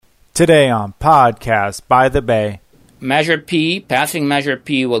Today on Podcast by the Bay. Measure P, passing Measure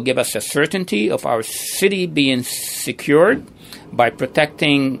P will give us a certainty of our city being secured by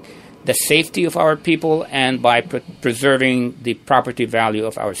protecting the safety of our people and by preserving the property value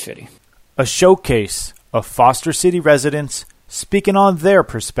of our city. A showcase of Foster City residents speaking on their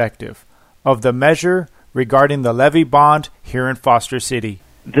perspective of the measure regarding the levy bond here in Foster City.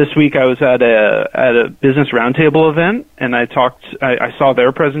 This week I was at a business roundtable event, and I saw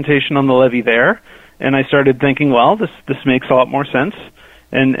their presentation on the levy there, and I started thinking, well, this makes a lot more sense,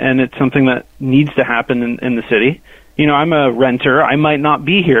 and it's something that needs to happen in the city. You know, I'm a renter. I might not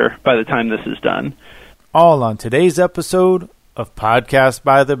be here by the time this is done. All on today's episode of Podcast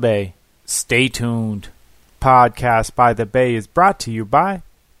by the Bay. Stay tuned. Podcast by the Bay is brought to you by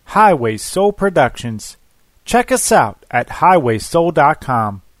Highway Soul Productions. Check us out at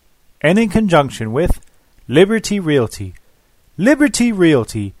highwaysoul.com and in conjunction with Liberty Realty. Liberty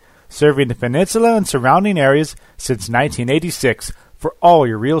Realty, serving the peninsula and surrounding areas since 1986 for all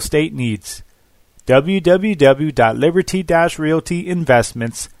your real estate needs.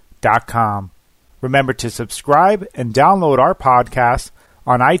 www.liberty-realtyinvestments.com. Remember to subscribe and download our podcast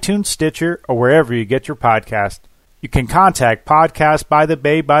on iTunes, Stitcher, or wherever you get your podcast. You can contact Podcast by the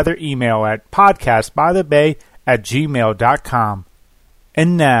Bay by their email at podcastbythebay@gmail.com.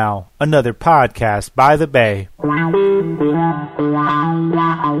 And now, another Podcast by the Bay.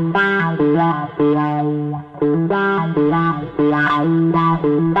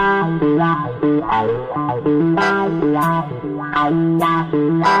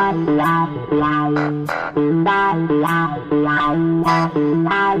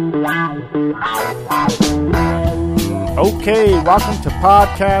 Okay, welcome to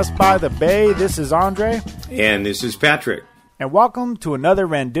Podcast by the Bay. This is Andre. And this is Patrick. And welcome to another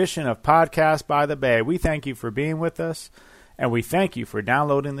rendition of Podcast by the Bay. We thank you for being with us, and we thank you for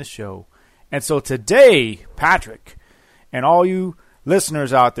downloading the show. And so today, Patrick, and all you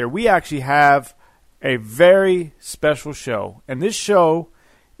listeners out there, we actually have a very special show. And this show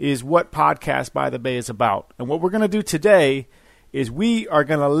is what Podcast by the Bay is about. And what we're going to do today is we are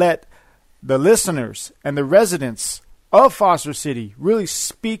going to let the listeners and the residents of Foster City really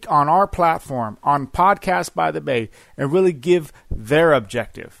speak on our platform, on Podcast by the Bay, and really give their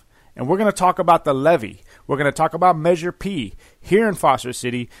objective. And we're going to talk about the levy. We're going to talk about Measure P here in Foster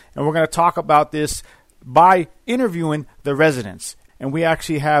City, and we're going to talk about this by interviewing the residents. And we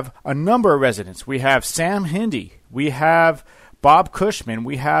actually have a number of residents. We have Sam Hindy, we have Bob Cushman,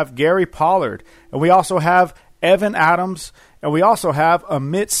 we have Gary Pollard, and we also have Evan Adams, and we also have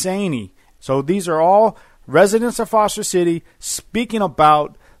Amit Saini. So these are all residents of Foster City speaking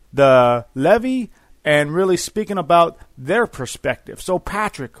about the levy and really speaking about their perspective. So,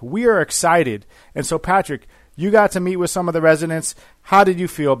 Patrick, we are excited. And so, Patrick, you got to meet with some of the residents. How did you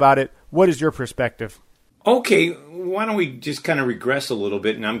feel about it? What is your perspective? Okay, why don't we just kind of regress a little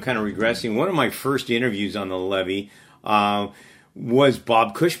bit, and I'm kind of regressing. One of my first interviews on the levy was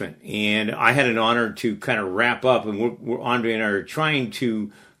Bob Cushman, and I had an honor to kind of wrap up, and Andre and I are trying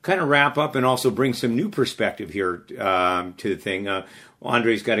to kind of wrap up and also bring some new perspective here to the thing.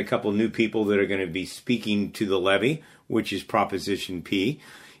 Andre's got a couple new people that are going to be speaking to the levy, which is Proposition P.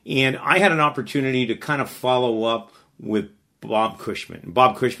 And I had an opportunity to kind of follow up with Bob Cushman.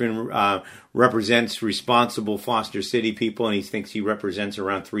 Bob Cushman represents responsible Foster City people, and he thinks he represents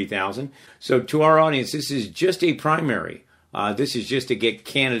around 3,000. So to our audience, this is just a primary. This is just to get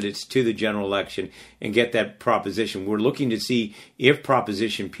candidates to the general election and get that proposition. We're looking to see if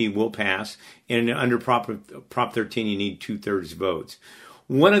Proposition P will pass, and under Prop 13 you need 2/3 votes.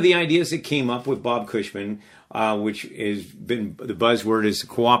 One of the ideas that came up with Bob Cushman, which has been the buzzword, is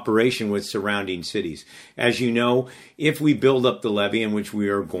cooperation with surrounding cities. As you know, if we build up the levy, in which we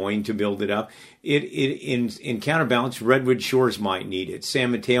are going to build it up, in counterbalance, Redwood Shores might need it,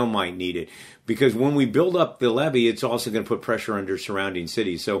 San Mateo might need it. Because when we build up the levy, it's also going to put pressure under surrounding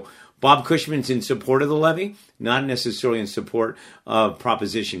cities. So Bob Cushman's in support of the levy, not necessarily in support of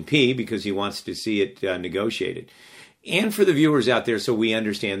Proposition P, because he wants to see it negotiated. And for the viewers out there, so we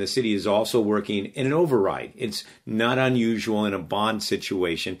understand, the city is also working in an override. It's not unusual in a bond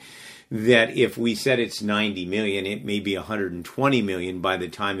situation that if we said it's $90 million, it may be $120 million by the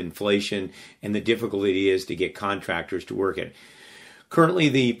time inflation and the difficulty is to get contractors to work it. Currently,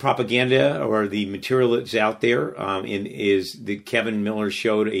 the propaganda or the material that's out there is that Kevin Miller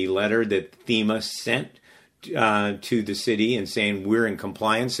showed a letter that FEMA sent to the city and saying we're in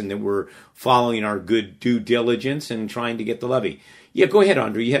compliance and that we're following our good due diligence and trying to get the levy. Yeah, go ahead,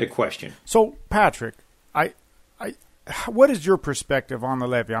 Andre. You had a question. So, Patrick, what is your perspective on the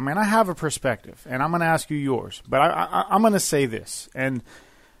levy? I mean, I have a perspective, and I'm going to ask you yours. But I'm going to say this, and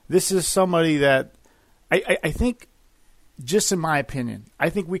this is somebody that I think, just in my opinion, I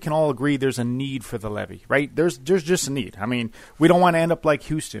think we can all agree there's a need for the levy, right? There's just a need. I mean, we don't want to end up like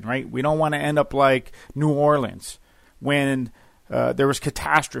Houston, right? We don't want to end up like New Orleans when there was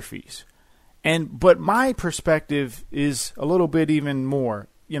catastrophes. But my perspective is a little bit even more,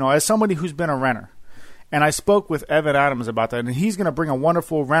 as somebody who's been a renter. And I spoke with Evan Adams about that, and he's going to bring a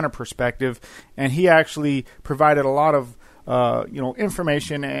wonderful renter perspective, and he actually provided a lot of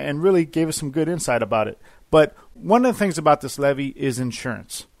information and really gave us some good insight about it. But one of the things about this levy is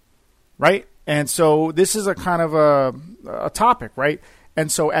insurance, right? And so this is a kind of a topic, right?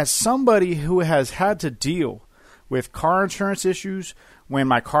 And so as somebody who has had to deal with car insurance issues when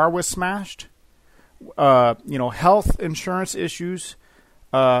my car was smashed, health insurance issues,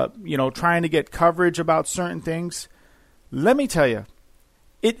 trying to get coverage about certain things, let me tell you,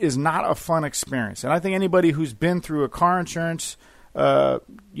 it is not a fun experience. And I think anybody who's been through a car insurance,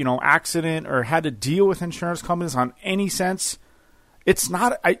 accident or had to deal with insurance companies on any sense, it's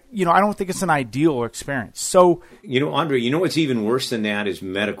not, I don't think it's an ideal experience. So, Andre, what's even worse than that is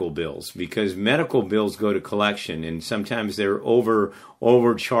medical bills, because medical bills go to collection and sometimes they're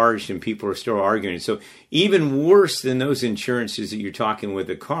overcharged and people are still arguing. So even worse than those insurances that you're talking with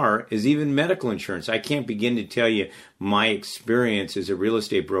a car is even medical insurance. I can't begin to tell you my experience as a real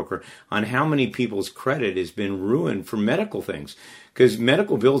estate broker on how many people's credit has been ruined for medical things, because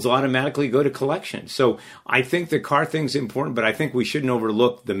medical bills automatically go to collection. So I think the car thing's important, but I think we shouldn't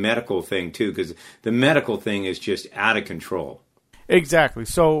overlook the medical thing too, because the medical thing is just out of control. Exactly.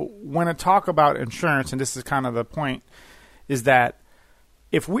 So when I talk about insurance, and this is kind of the point, is that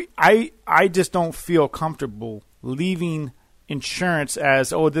I just don't feel comfortable leaving insurance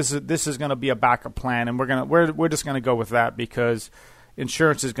as, this is going to be a backup plan, and we're just going to go with that because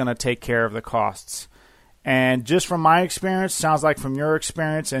insurance is going to take care of the costs. And just from my experience, sounds like from your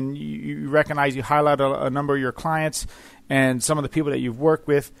experience, and you recognize, you highlight a number of your clients and some of the people that you've worked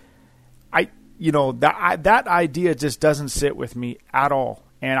with, that idea just doesn't sit with me at all.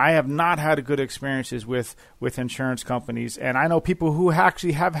 And I have not had good experiences with insurance companies. And I know people who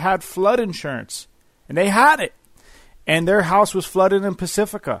actually have had flood insurance, and they had it, and their house was flooded in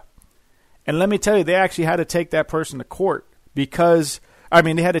Pacifica. And let me tell you, they actually had to take that person to court because,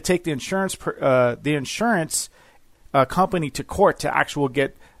 they had to take the insurance company to court to actually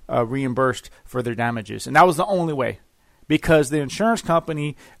get reimbursed for their damages. And that was the only way, because the insurance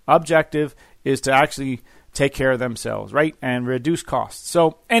company objective is to actually take care of themselves, right, and reduce costs.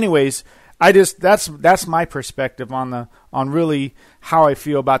 So anyways, that's my perspective on really how I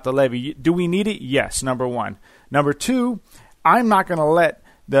feel about the levy. Do we need it? Yes, number one. Number two, I'm not going to let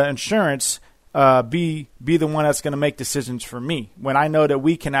the insurance be the one that's going to make decisions for me when I know that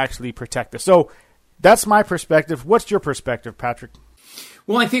we can actually protect us. So that's my perspective. What's your perspective, Patrick?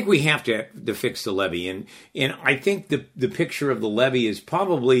 Well, I think we have to fix the levy, and I think the picture of the levy is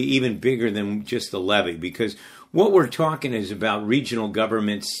probably even bigger than just the levy, because what we're talking is about regional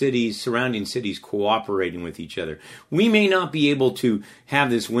governments, cities, surrounding cities cooperating with each other. We may not be able to have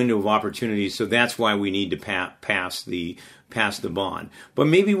this window of opportunity, so that's why we need to pass the bond. But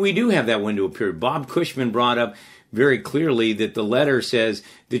maybe we do have that window of period. Bob Cushman brought up very clearly that the letter says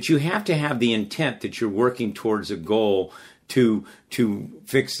that you have to have the intent that you're working towards a goal to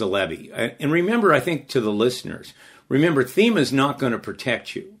fix the levy. And remember, I think to the listeners, remember, FEMA is not going to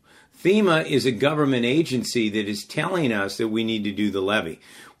protect you. FEMA is a government agency that is telling us that we need to do the levy.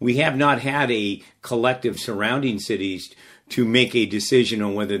 We have not had a collective surrounding cities to make a decision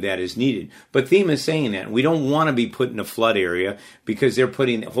on whether that is needed. But FEMA is saying that. We don't want to be put in a flood area because they're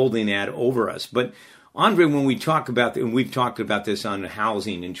holding that over us. But Andre, when we talk about, and we've talked about this on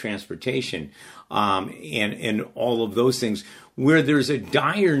housing and transportation, and all of those things, where there's a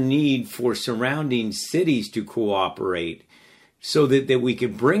dire need for surrounding cities to cooperate so that we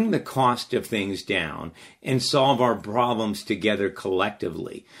can bring the cost of things down and solve our problems together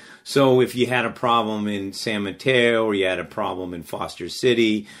collectively. So if you had a problem in San Mateo, or you had a problem in Foster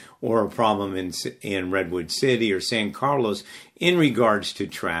City, or a problem in Redwood City or San Carlos in regards to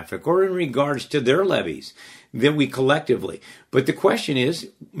traffic or in regards to their levies, that we collectively. But the question is,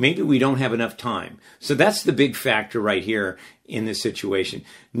 maybe we don't have enough time. So that's the big factor right here in this situation.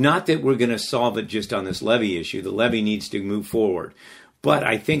 Not that we're going to solve it just on this levy issue. The levy needs to move forward. But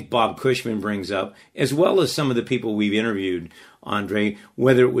I think Bob Cushman brings up, as well as some of the people we've interviewed, Andre,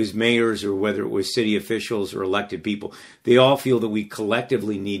 whether it was mayors or whether it was city officials or elected people, they all feel that we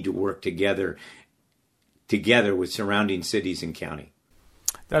collectively need to work together with surrounding cities and county.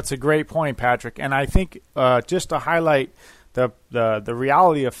 That's a great point, Patrick. And I think just to highlight the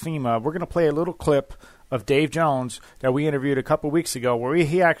reality of FEMA, we're going to play a little clip of Dave Jones that we interviewed a couple weeks ago, where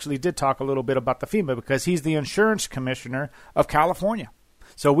he actually did talk a little bit about the FEMA, because he's the insurance commissioner of California.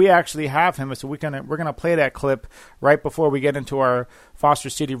 So we actually have him. So we're gonna play that clip right before we get into our Foster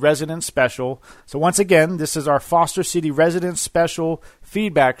City Residents Special. So once again, this is our Foster City Residents Special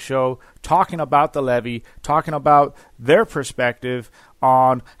feedback show, talking about the levy, talking about their perspective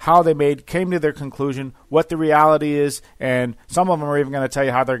on how they came to their conclusion, what the reality is, and some of them are even going to tell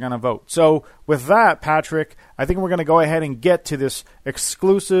you how they're going to vote. So with that, Patrick, I think we're going to go ahead and get to this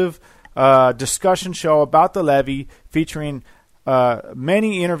exclusive discussion show about the levy, featuring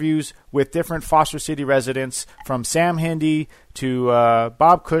many interviews with different Foster City residents, from Sam Hindy to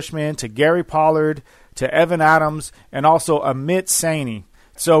Bob Cushman to Gary Pollard to Evan Adams and also Amit Saini.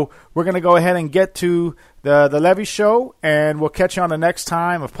 So we're going to go ahead and get to the levy show, and we'll catch you on the next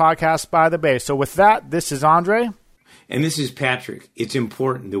time of Podcast by the Bay. So with that, this is Andre. And this is Patrick. It's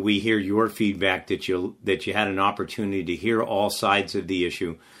important that we hear your feedback, that you had an opportunity to hear all sides of the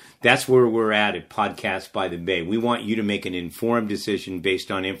issue. That's where we're at Podcast by the Bay. We want you to make an informed decision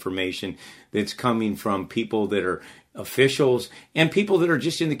based on information that's coming from people that are officials and people that are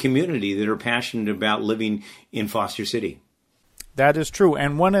just in the community that are passionate about living in Foster City. That is true.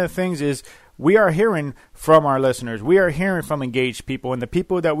 And one of the things is, we are hearing from our listeners. We are hearing from engaged people, and the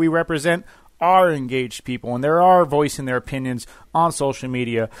people that we represent are engaged people, and they are voicing their opinions on social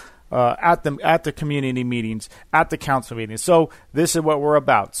media, at the community meetings, at the council meetings. So this is what we're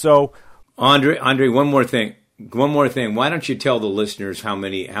about. So, Andre, one more thing. Why don't you tell the listeners how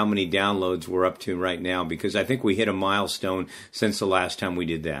many downloads we're up to right now? Because I think we hit a milestone since the last time we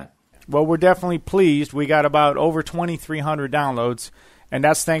did that. Well, we're definitely pleased. We got about over 2,300 downloads. And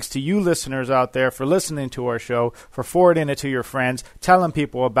that's thanks to you listeners out there for listening to our show, for forwarding it to your friends, telling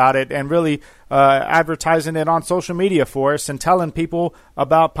people about it, and really advertising it on social media for us, and telling people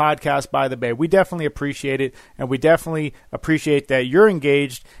about Podcast by the Bay. We definitely appreciate it, and we definitely appreciate that you're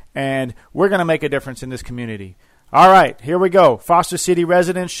engaged, and we're going to make a difference in this community. All right, here we go. Foster City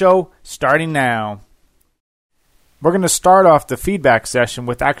Residents Show starting now. We're going to start off the feedback session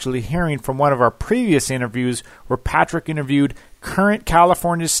with actually hearing from one of our previous interviews, where Patrick interviewed current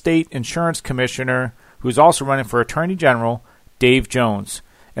California State Insurance Commissioner, who's also running for Attorney General, Dave Jones.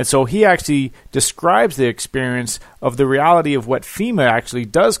 And so he actually describes the experience of the reality of what FEMA actually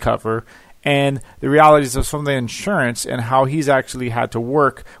does cover, and the realities of some of the insurance, and how he's actually had to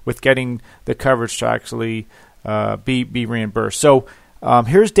work with getting the coverage to actually be reimbursed. So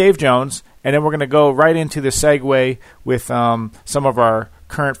here's Dave Jones, and then we're going to go right into the segue with some of our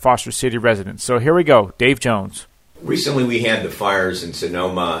current Foster City residents. So here we go, Dave Jones. Recently we had the fires in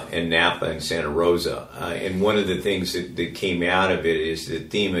Sonoma and Napa and Santa Rosa, and one of the things that came out of it is that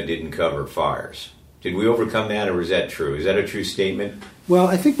FEMA didn't cover fires. Did we overcome that, or is that true? Is that a true statement? Well,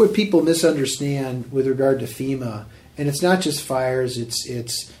 I think what people misunderstand with regard to FEMA, and it's not just fires,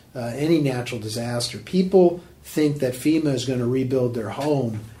 it's any natural disaster. People think that FEMA is going to rebuild their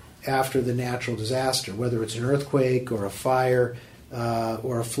home after the natural disaster, whether it's an earthquake or a fire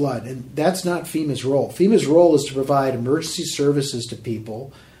or a flood. And that's not FEMA's role. FEMA's role is to provide emergency services to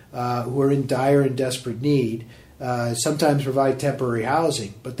people who are in dire and desperate need, sometimes provide temporary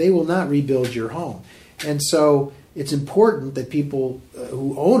housing, but they will not rebuild your home. And so it's important that people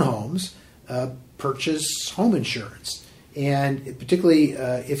who own homes purchase home insurance. And particularly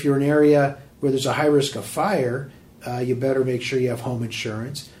if you're in an area where there's a high risk of fire, you better make sure you have home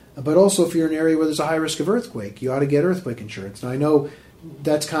insurance. But also, if you're in an area where there's a high risk of earthquake, you ought to get earthquake insurance. Now, I know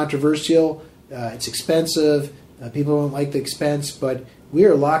that's controversial. It's expensive. People don't like the expense, but we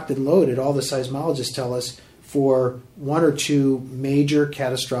are locked and loaded, all the seismologists tell us, for one or two major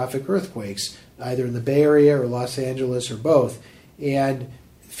catastrophic earthquakes, either in the Bay Area or Los Angeles or both. And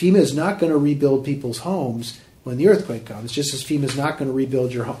FEMA is not going to rebuild people's homes when the earthquake comes, just as FEMA is not going to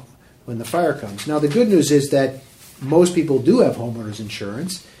rebuild your home when the fire comes. Now, the good news is that most people do have homeowners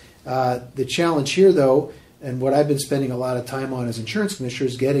insurance. The challenge here, though, and what I've been spending a lot of time on as insurance commissioner,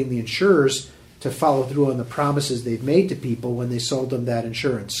 is getting the insurers to follow through on the promises they've made to people when they sold them that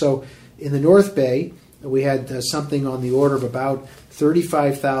insurance. So in the North Bay, we had something on the order of about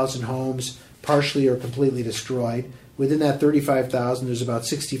 35,000 homes partially or completely destroyed. Within that 35,000, there's about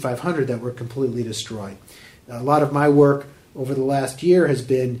 6,500 that were completely destroyed. A lot of my work over the last year has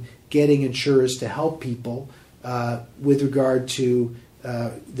been getting insurers to help people with regard to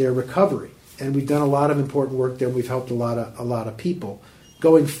their recovery, and we've done a lot of important work there. We've helped a lot of people.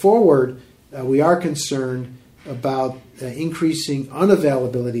 Going forward, we are concerned about increasing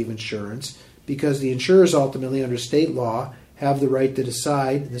unavailability of insurance, because the insurers ultimately, under state law, have the right to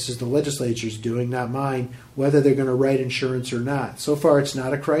decide, this is the legislature's doing, not mine, whether they're going to write insurance or not. So far, it's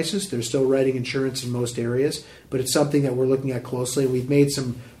not a crisis. They're still writing insurance in most areas, but it's something that we're looking at closely. We've made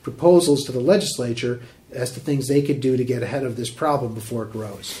some proposals to the legislature as to things they could do to get ahead of this problem before it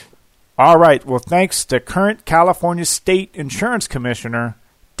grows. All right. Well, thanks to current California State Insurance Commissioner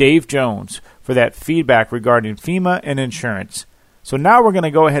Dave Jones for that feedback regarding FEMA and insurance. So now we're going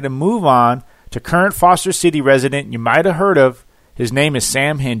to go ahead and move on to current Foster City resident you might have heard of. His name is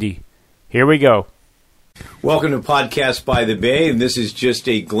Sam Hindy. Here we go. Welcome to Podcast by the Bay. And this is just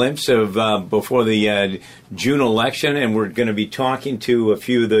a glimpse of before the June election, and we're going to be talking to a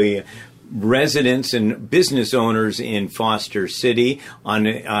few of the residents and business owners in Foster City on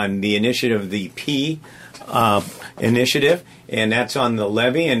the initiative, the P initiative, and that's on the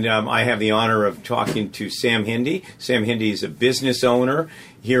levy. And I have the honor of talking to Sam Hindy. Sam Hindy is a business owner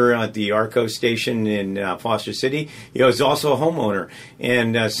here at the ARCO station in Foster City. He is also a homeowner.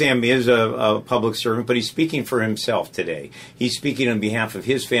 And Sam is a public servant, but he's speaking for himself today. He's speaking on behalf of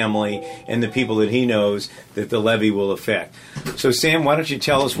his family and the people that he knows that the levy will affect. So, Sam, why don't you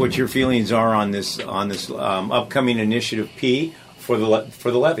tell us what your feelings are on this upcoming Initiative P for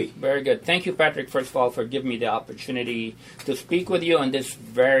the levy? Very good. Thank you, Patrick, first of all, for giving me the opportunity to speak with you on this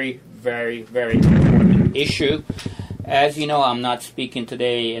very, very, very important issue. As you know, I'm not speaking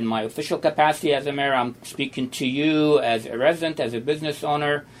today in my official capacity as a mayor. I'm speaking to you as a resident, as a business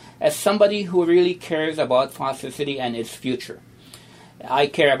owner, as somebody who really cares about Foster City and its future. I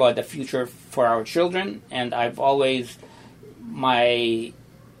care about the future for our children, and my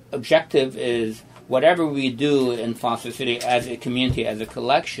objective is whatever we do in Foster City as a community, as a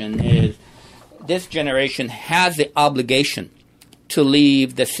collection, is this generation has the obligation to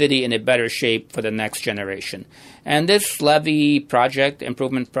leave the city in a better shape for the next generation. And this levy project,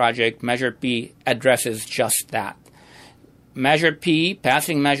 improvement project, Measure P, addresses just that. Measure P,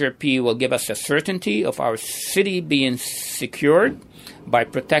 passing Measure P, will give us a certainty of our city being secured by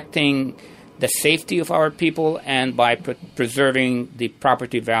protecting the safety of our people and by preserving the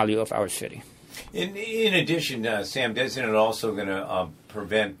property value of our city. In addition, Sam, isn't it also going to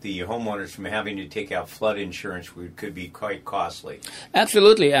prevent the homeowners from having to take out flood insurance, which could be quite costly?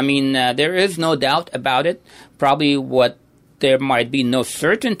 Absolutely. I mean, there is no doubt about it. Probably what there might be no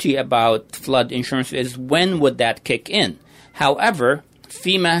certainty about flood insurance is when would that kick in. However,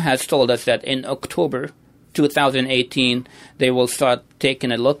 FEMA has told us that in October 2018, they will start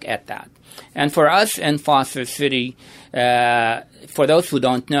taking a look at that. And for us in Foster City, for those who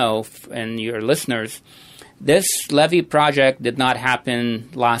don't know, and your listeners, this levy project did not happen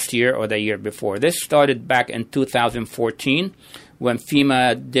last year or the year before. This started back in 2014 when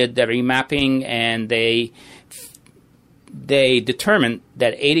FEMA did the remapping, and they determined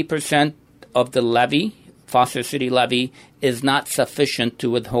that 80% of the levy, Foster City levy, is not sufficient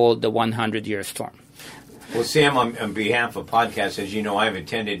to withhold the 100-year storm. Well, Sam, on behalf of podcasts, as you know, I've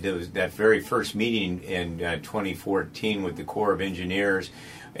attended that very first meeting in 2014 with the Corps of Engineers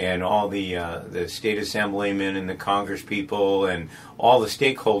and all the state assemblymen and the Congress people and all the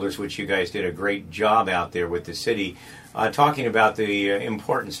stakeholders, which you guys did a great job out there with the city, talking about the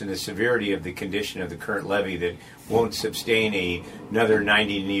importance and the severity of the condition of the current levee that won't sustain another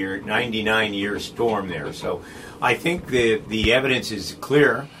 99-year storm there. So I think the evidence is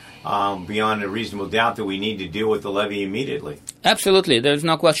clear. Beyond a reasonable doubt that we need to deal with the levy immediately. Absolutely. There's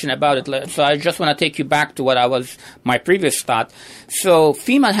no question about it. So I just want to take you back to my previous thought. So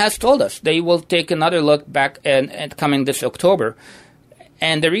FEMA has told us they will take another look back and coming this October.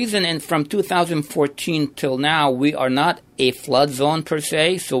 And the reason from 2014 till now, we are not a flood zone per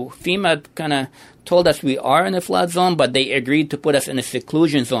se. So FEMA kind of told us we are in a flood zone, but they agreed to put us in a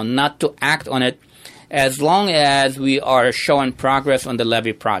seclusion zone, not to act on it as long as we are showing progress on the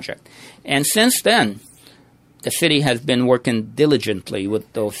levee project. And since then, the city has been working diligently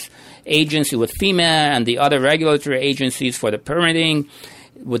with those agencies, with FEMA and the other regulatory agencies for the permitting,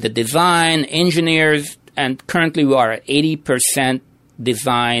 with the design, engineers, and currently we are at 80%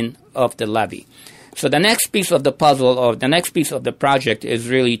 design of the levee. So the next piece of the puzzle, or the next piece of the project, is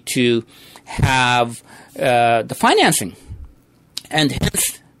really to have the financing. And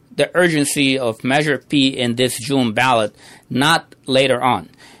hence, the urgency of Measure P in this June ballot, not later on.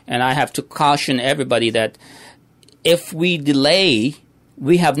 And I have to caution everybody that if we delay,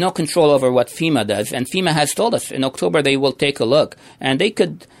 we have no control over what FEMA does. And FEMA has told us in October they will take a look. And they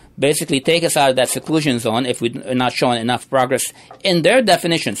could basically take us out of that seclusion zone if we're not showing enough progress in their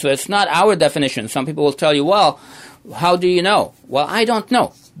definition. So it's not our definition. Some people will tell you, well, how do you know? Well, I don't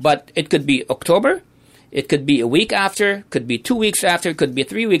know. But it could be October. It could be a week after, could be 2 weeks after, could be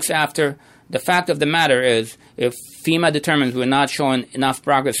 3 weeks after. The fact of the matter is, if FEMA determines we're not showing enough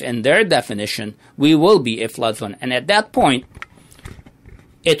progress in their definition, we will be a flood zone. And at that point,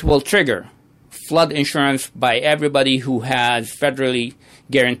 it will trigger flood insurance by everybody who has federally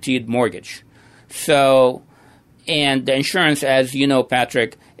guaranteed mortgage. So, and the insurance, as you know,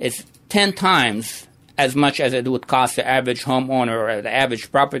 Patrick, is 10 times as much as it would cost the average homeowner or the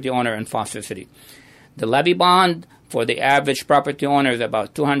average property owner in Foster City. The levy bond for the average property owner is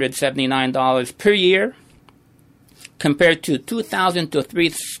about $279 per year, compared to $2,000 to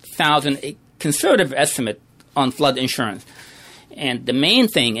 $3,000, a conservative estimate on flood insurance. And the main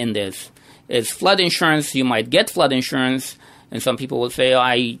thing in this is flood insurance. You might get flood insurance, and some people will say,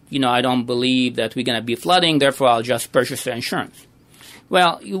 I don't believe that we're going to be flooding, therefore I'll just purchase the insurance.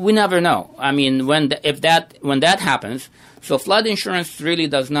 Well, we never know. I mean, when that happens, so flood insurance really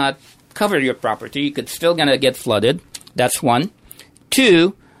does not cover your property. You could still going to get flooded. That's one.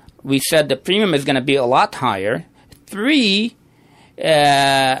 Two, we said the premium is going to be a lot higher. Three,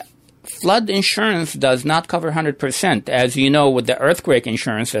 flood insurance does not cover 100%. As you know, with the earthquake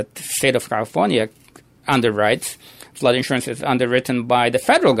insurance that the state of California underwrites, flood insurance is underwritten by the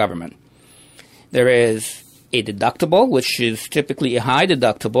federal government. There is a deductible, which is typically a high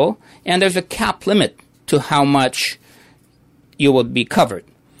deductible, and there's a cap limit to how much you will be covered.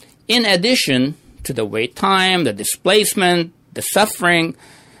 In addition to the wait time, the displacement, the suffering,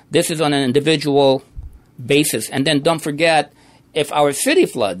 this is on an individual basis. And then don't forget, if our city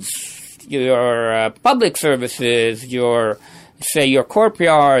floods, your public services, your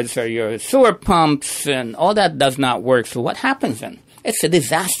courtyards or your sewer pumps and all that does not work. So what happens then? It's a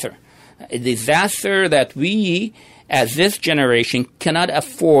disaster that we, as this generation, cannot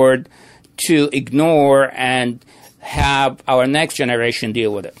afford to ignore and have our next generation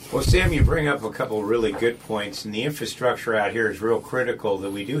deal with it. Well, Sam, you bring up a couple of really good points, and the infrastructure out here is real critical that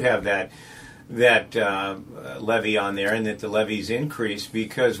we do have that levy on there and that the levies increase,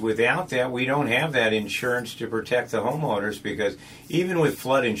 because without that we don't have that insurance to protect the homeowners, because even with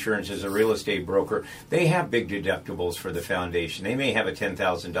flood insurance as a real estate broker, they have big deductibles for the foundation. They may have a $10,000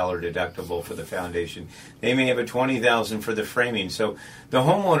 deductible for the foundation. They may have a $20,000 for the framing. So the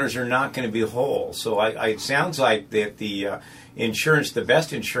homeowners are not going to be whole. So it sounds like that the insurance, the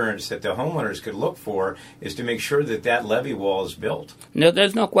best insurance that the homeowners could look for is to make sure that that levee wall is built. No,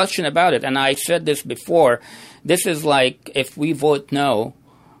 there's no question about it. And I said this before. This is like if we vote no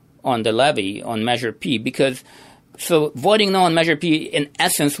on the levy, on Measure P, because so voting no on Measure P, in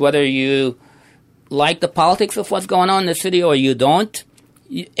essence, whether you like the politics of what's going on in the city or you don't,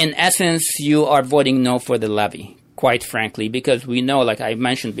 in essence, you are voting no for the levy, quite frankly, because we know, like I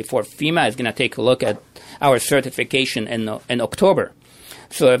mentioned before, FEMA is going to take a look at our certification in October.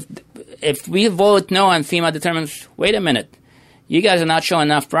 So if we vote no and FEMA determines, wait a minute, you guys are not showing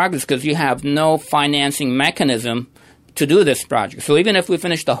enough progress because you have no financing mechanism to do this project. So even if we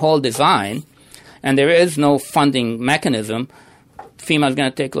finish the whole design and there is no funding mechanism, FEMA is going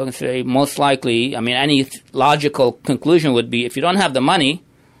to take a look and say, most likely, I mean, any logical conclusion would be, if you don't have the money,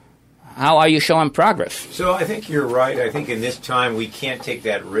 how are you showing progress? So I think you're right. I think in this time we can't take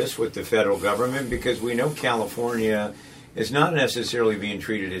that risk with the federal government, because we know California is not necessarily being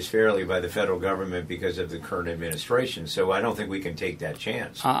treated as fairly by the federal government because of the current administration. So I don't think we can take that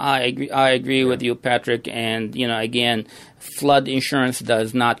chance. I agree with you, Patrick. And again, flood insurance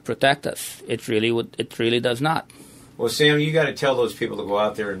does not protect us. It really does not. Well, Sam, you got to tell those people to go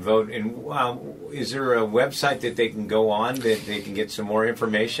out there and vote. And is there a website that they can go on that they can get some more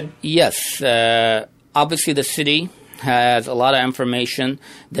information? Yes. Obviously, the city has a lot of information.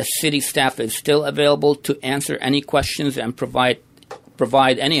 The city staff is still available to answer any questions and provide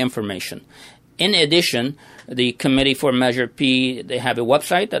any information. In addition, the Committee for Measure P, they have a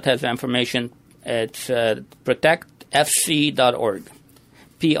website that has information. It's protectfc.org.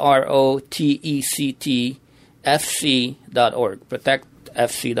 protectfc.org.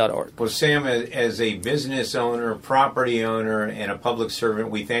 protectfc.org. Well, Sam, as a business owner, property owner, and a public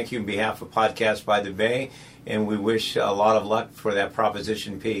servant, we thank you on behalf of Podcast by the Bay, and we wish a lot of luck for that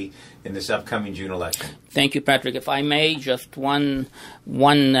Proposition P in this upcoming June election. Thank you, Patrick. If I may, just one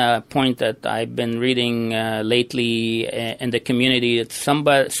point that I've been reading lately in the community, that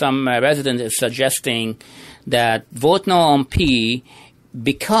some resident is suggesting that vote no on P,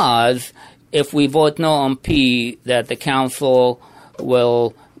 because if we vote no on P, that the council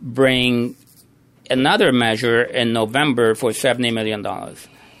will bring another measure in November for $70 million.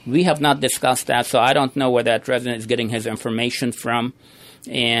 We have not discussed that, so I don't know where that resident is getting his information from.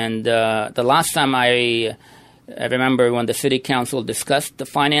 And the last time I remember when the city council discussed the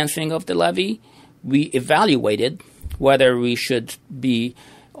financing of the levy, we evaluated whether we should be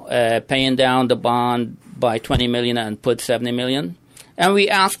paying down the bond by $20 million and put $70 million. And we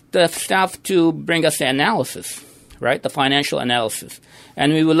asked the staff to bring us the analysis, right, the financial analysis.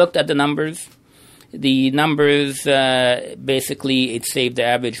 And we looked at the numbers. The numbers, basically, it saved the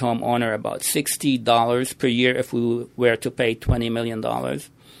average homeowner about $60 per year if we were to pay $20 million.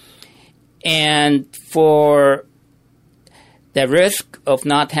 And for the risk of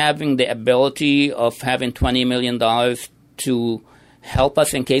not having the ability of having $20 million to help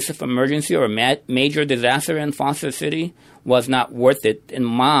us in case of emergency or major disaster in Foster City was not worth it, in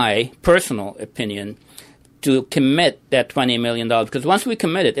my personal opinion, to commit that $20 million. Because once we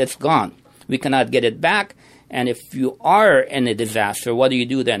commit it, it's gone. We cannot get it back. And if you are in a disaster, what do you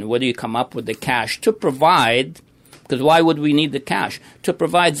do then? What do you come up with the cash to provide? Because why would we need the cash? To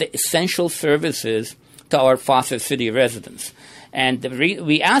provide the essential services to our Foster City residents. And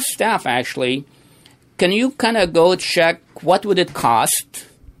we asked staff, actually, can you kind of go check what would it cost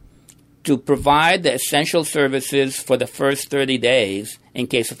to provide the essential services for the first 30 days in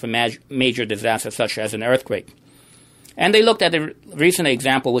case of a major disaster such as an earthquake? And they looked at a recent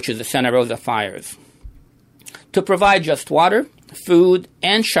example, which is the Santa Rosa fires. To provide just water, food,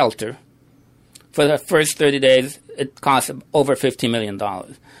 and shelter for the first 30 days, it costs over $50 million.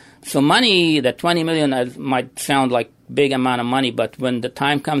 So money, that $20 million might sound like a big amount of money, but when the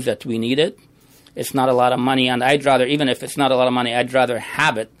time comes that we need it, it's not a lot of money. And I'd rather, even if it's not a lot of money, I'd rather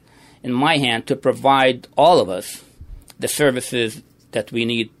have it in my hand to provide all of us the services that we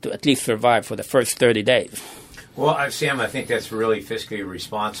need to at least survive for the first 30 days. Well, Sam, I think that's really fiscally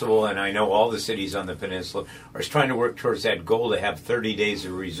responsible, and I know all the cities on the peninsula are trying to work towards that goal to have 30 days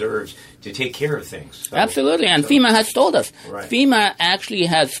of reserves to take care of things. So, absolutely, and FEMA has told us. Right. FEMA actually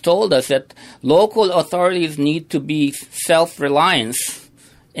has told us that local authorities need to be self-reliant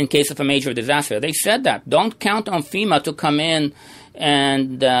in case of a major disaster. They said that. Don't count on FEMA to come in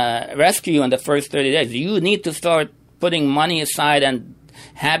and rescue you in the first 30 days. You need to start putting money aside and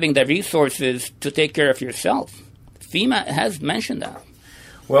having the resources to take care of yourself. FEMA has mentioned that.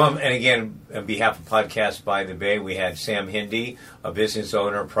 Well, and again, on behalf of Podcast by the Bay, we had Sam Hindy, a business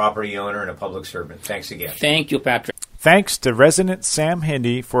owner, property owner, and a public servant. Thanks again. Thank you, Patrick. Thanks to resident Sam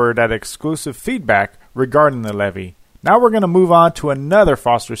Hindy for that exclusive feedback regarding the levee. Now we're going to move on to another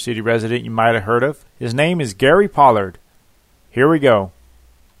Foster City resident you might have heard of. His name is Gary Pollard. Here we go.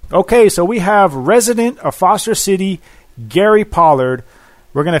 Okay, so we have resident of Foster City, Gary Pollard.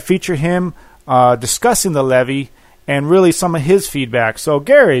 We're going to feature him discussing the levee and really some of his feedback. So,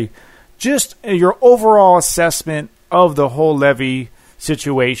 Gary, just your overall assessment of the whole levee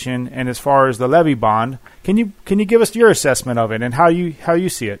situation and as far as the levee bond, can you give us your assessment of it and how you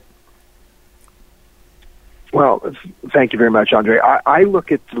see it? Well, thank you very much, Andre. I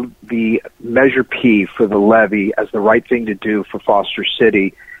look at the Measure P for the levee as the right thing to do for Foster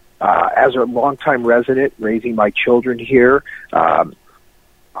City. As a longtime resident, raising my children here,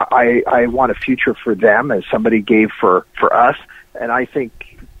 I want a future for them as somebody gave for us. And I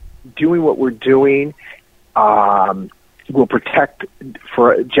think doing what we're doing will protect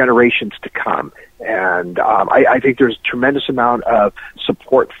for generations to come. And I think there's a tremendous amount of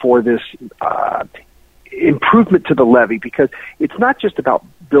support for this improvement to the levee, because it's not just about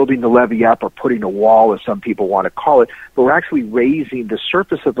building the levee up or putting a wall, as some people want to call it, but we're actually raising the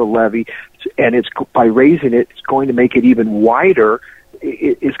surface of the levee, and it's by raising it, it's going to make it even wider.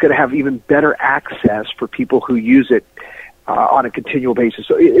 It's going to have even better access for people who use it on a continual basis.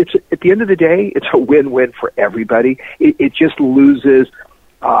 So it's, at the end of the day, it's a win-win for everybody. It just loses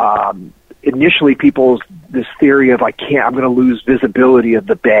initially this theory of I'm going to lose visibility of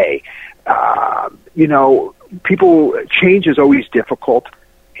the bay. Change is always difficult,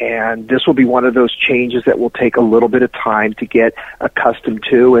 and this will be one of those changes that will take a little bit of time to get accustomed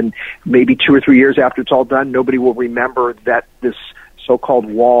to, and maybe 2 or 3 years after it's all done, nobody will remember that this so-called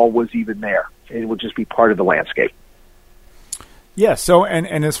wall was even there. It will just be part of the landscape. Yeah, so,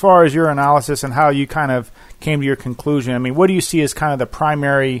 and as far as your analysis and how you kind of came to your conclusion, I mean, what do you see as kind of the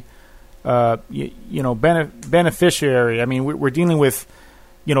primary, beneficiary? I mean, we're dealing with,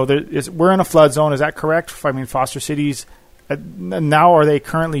 we're in a flood zone. Is that correct? I mean, Foster Cities, now are they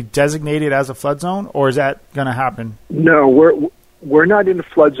currently designated as a flood zone, or is that going to happen? No, we're not in the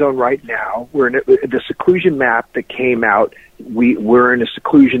flood zone right now. We're in the seclusion map that came out. We're in a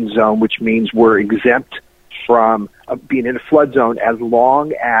seclusion zone, which means we're exempt from being in a flood zone as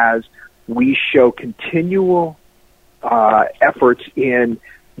long as we show continual efforts in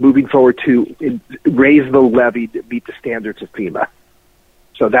moving forward to raise the levee to meet the standards of FEMA.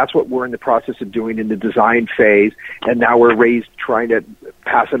 So that's what we're in the process of doing in the design phase, and now we're trying to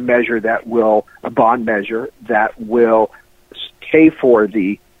pass a bond measure that will pay for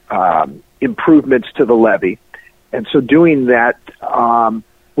the improvements to the levee. And so doing that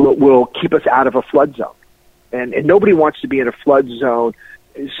will keep us out of a flood zone. And nobody wants to be in a flood zone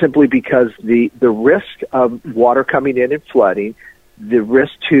simply because the risk of water coming in and flooding, the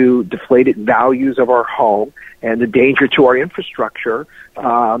risk to deflated values of our home, and the danger to our infrastructure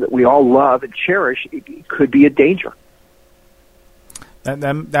that we all love and cherish, it could be a danger.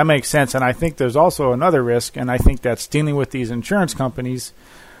 That makes sense. And I think there's also another risk, and I think that's dealing with these insurance companies,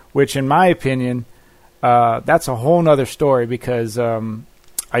 which in my opinion, that's a whole nother story, because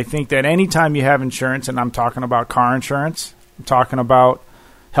I think that anytime you have insurance, and I'm talking about car insurance, I'm talking about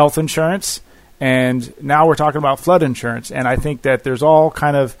health insurance, and now we're talking about flood insurance. And I think that there's all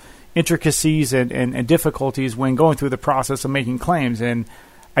kind of intricacies and difficulties when going through the process of making claims. And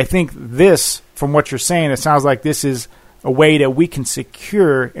I think this, from what you're saying, it sounds like this is a way that we can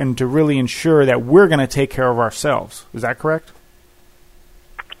secure and to really ensure that we're going to take care of ourselves. Is that correct?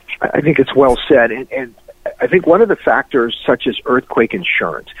 I think it's well said. And I think one of the factors, such as earthquake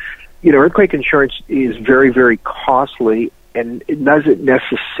insurance, earthquake insurance is very, very costly, and it doesn't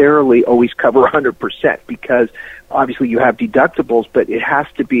necessarily always cover 100%, because obviously you have deductibles, but it has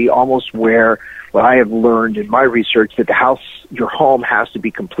to be almost where what I have learned in my research, that your home has to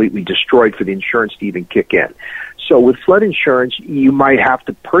be completely destroyed for the insurance to even kick in. So with flood insurance, you might have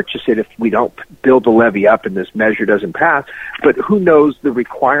to purchase it if we don't build the levee up and this measure doesn't pass. But who knows the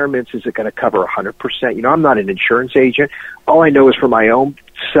requirements? Is it going to cover 100%? I'm not an insurance agent. All I know is for my own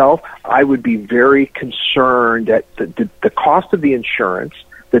self, I would be very concerned at the cost of the insurance,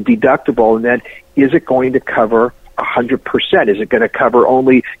 the deductible, and then is it going to cover 100%? Is it going to cover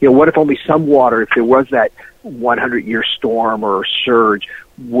only, what if only some water, if there was that 100-year storm or surge,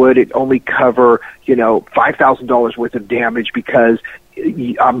 would it only cover, $5,000 worth of damage because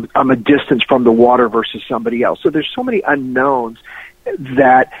I'm a distance from the water versus somebody else? So there's so many unknowns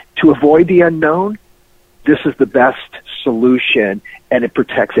that to avoid the unknown, this is the best solution, and it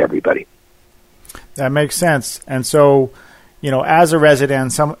protects everybody. That makes sense. And so, as a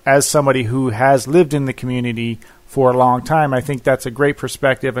resident, as somebody who has lived in the community for a long time, I think that's a great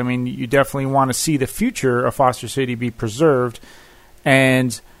perspective. I mean, you definitely want to see the future of Foster City be preserved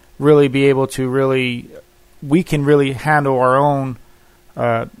and really be able to we can really handle our own,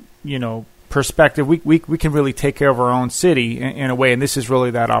 perspective. We can really take care of our own city in a way, and this is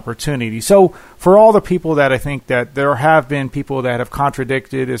really that opportunity. So for all the people that I think that there have been people that have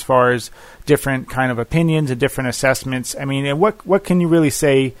contradicted as far as different kind of opinions and different assessments, I mean, and what can you really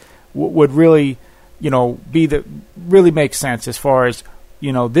say would really, really make sense as far as,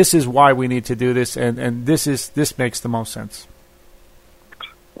 this is why we need to do this, and this makes the most sense?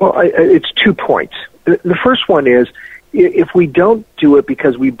 Well, it's 2 points. The first one is, if we don't do it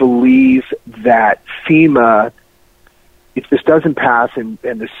because we believe that FEMA, if this doesn't pass and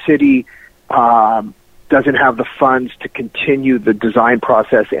the city doesn't have the funds to continue the design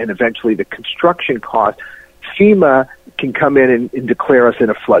process and eventually the construction cost, FEMA can come in and declare us in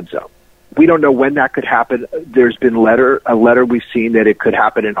a flood zone. We don't know when that could happen. There's been a letter we've seen that it could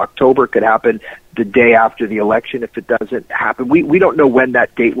happen in October. It could happen the day after the election if it doesn't happen. We don't know when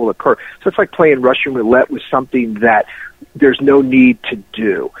that date will occur. So it's like playing Russian roulette with something that there's no need to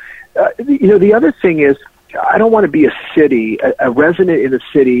do. The other thing is, I don't want to be a resident in a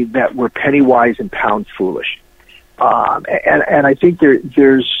city that we're penny wise and pound foolish. And I think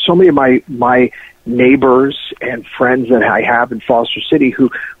there's so many of my neighbors and friends that I have in Foster City who,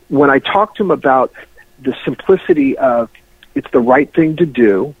 when I talk to them about the simplicity of it's the right thing to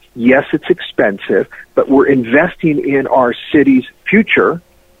do, yes, it's expensive, but we're investing in our city's future,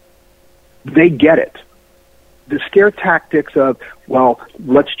 they get it. The scare tactics of, well,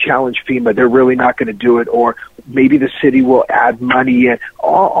 let's challenge FEMA, they're really not going to do it, or maybe the city will add money in,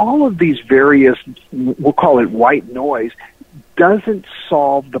 all of these various, we'll call it white noise, doesn't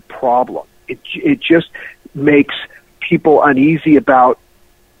solve the problem. It just makes people uneasy about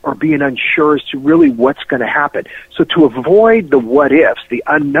or being unsure as to really what's going to happen. So to avoid the what ifs, the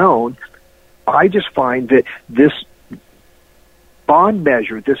unknown, I just find that this bond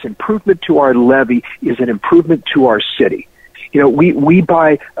measure, this improvement to our levee, is an improvement to our city. We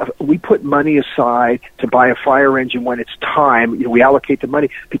put money aside to buy a fire engine when it's time. We allocate the money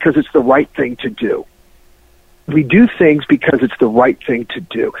because it's the right thing to do. We do things because it's the right thing to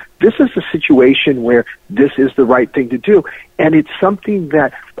do. This is a situation where this is the right thing to do, and it's something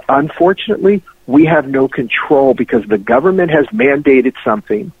that, unfortunately, we have no control because the government has mandated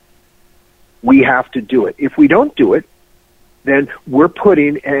something. We have to do it. If we don't do it, then we're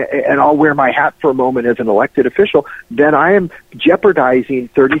putting, and I'll wear my hat for a moment as an elected official, then I am jeopardizing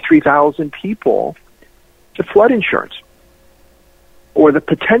 33,000 people to flood insurance. or the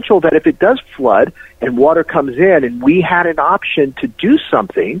potential that if it does flood and water comes in and we had an option to do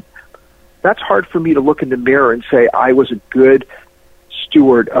something, that's hard for me to look in the mirror and say I was a good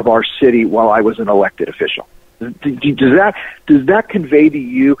steward of our city while I was an elected official. Does that convey to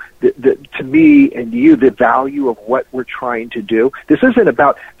you, to me and to you, the value of what we're trying to do? This isn't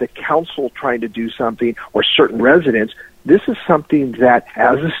about the council trying to do something or certain residents. This is something that,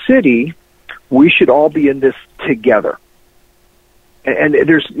 as a city, we should all be in this together. And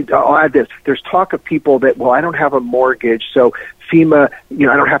I'll add this. There's talk of people that, well, I don't have a mortgage, so FEMA, I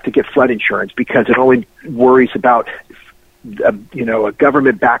don't have to get flood insurance because it only worries about a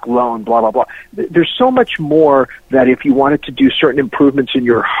government-backed loan, blah, blah, blah. There's so much more that if you wanted to do certain improvements in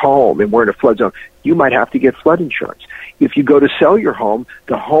your home and we're in a flood zone, you might have to get flood insurance. If you go to sell your home,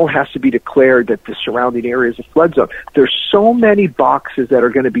 the home has to be declared that the surrounding area is a flood zone. There's so many boxes that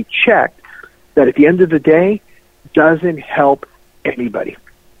are going to be checked that at the end of the day doesn't help anybody.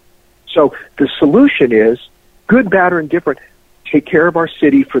 So the solution is, good, bad, or indifferent, take care of our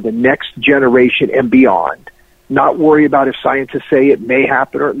city for the next generation and beyond. Not worry about if scientists say it may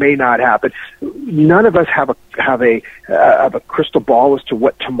happen or it may not happen. None of us have a crystal ball as to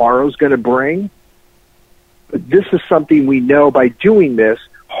what tomorrow's going to bring. But this is something we know by doing this,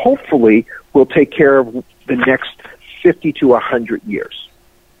 hopefully, will take care of the next 50 to 100 years.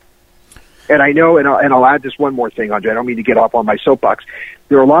 And I know, and I'll add this one more thing, Andre. I don't mean to get off on my soapbox.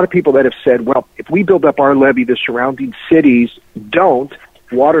 There are a lot of people that have said, well, if we build up our levee, the surrounding cities don't.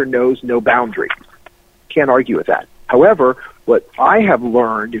 Water knows no boundary. Can't argue with that. However, what I have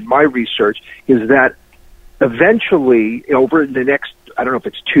learned in my research is that eventually, over the next, I don't know if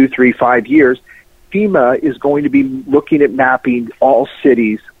it's 2, 3, 5 years, FEMA is going to be looking at mapping all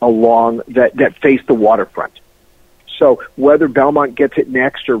cities along that face the waterfront. So whether Belmont gets it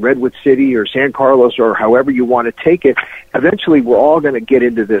next, or Redwood City, or San Carlos, or however you want to take it, eventually we're all going to get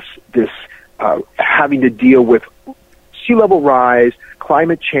into this having to deal with sea level rise,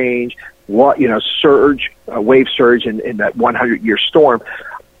 climate change, surge, wave surge in that 100-year storm.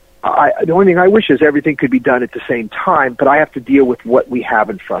 The only thing I wish is everything could be done at the same time, but I have to deal with what we have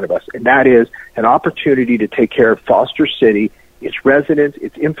in front of us, and that is an opportunity to take care of Foster City, its residents,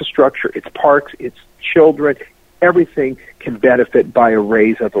 its infrastructure, its parks, its children. Everything can benefit by a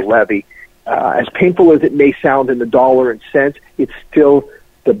raise of the levy. As painful as it may sound in the dollar and cents, it's still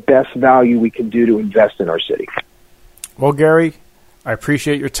the best value we can do to invest in our city. Well, Gary, I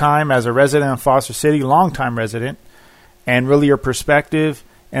appreciate your time as a resident of Foster City, longtime resident, and really your perspective,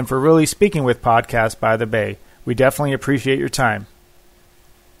 and for really speaking with Podcast by the Bay. We definitely appreciate your time.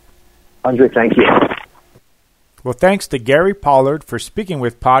 Andre, thank you. Well, thanks to Gary Pollard for speaking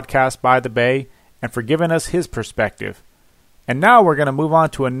with Podcast by the Bay and for giving us his perspective. And now we're going to move on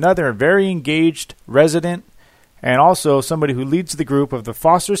to another very engaged resident and also somebody who leads the group of the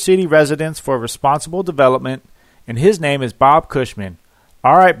Foster City Residents for Responsible Development, and his name is Bob Cushman.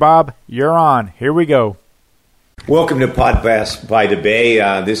 All right, Bob, you're on. Here we go. Welcome to Podcast by the Bay.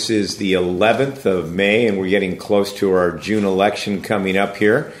 This is the 11th of May, and we're getting close to our June election coming up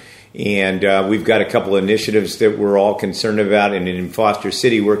here. And we've got a couple of initiatives that we're all concerned about. And in Foster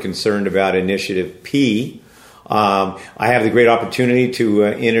City, we're concerned about Initiative P. I have the great opportunity to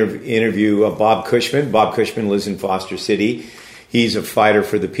interview Bob Cushman. Bob Cushman lives in Foster City. He's a fighter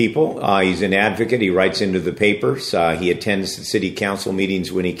for the people. He's an advocate. He writes into the papers. He attends the city council meetings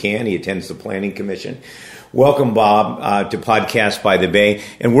when he can. He attends the planning commission. Welcome, Bob, to Podcast by the Bay.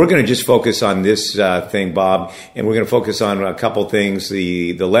 And we're going to just focus on this thing, Bob, and we're going to focus on a couple things,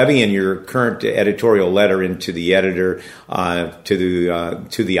 the levy and your current editorial letter into the editor to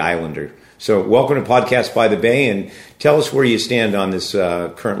the Islander. So welcome to Podcast by the Bay, and tell us where you stand on this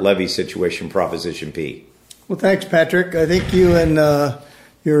current levy situation, Proposition P. Well, thanks, Patrick. I think you and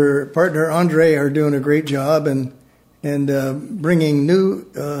your partner Andre are doing a great job and bringing new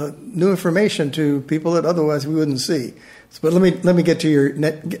information to people that otherwise we wouldn't see. But let me get to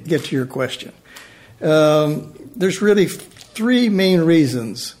your question. There's really three main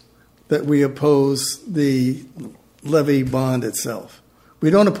reasons that we oppose the levy bond itself. We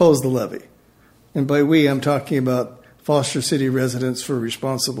don't oppose the levy, and by we I'm talking about Foster City Residents for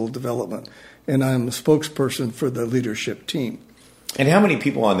Responsible Development, and I'm the spokesperson for the leadership team. And how many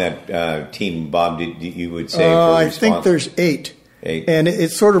people on that team, Bob, did you would say? I think there's 8. And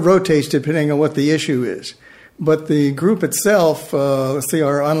it sort of rotates depending on what the issue is. But the group itself, let's see,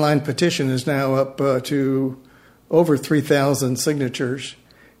 our online petition is now up to over 3,000 signatures,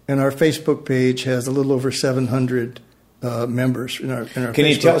 and our Facebook page has a little over 700 members in our Can Facebook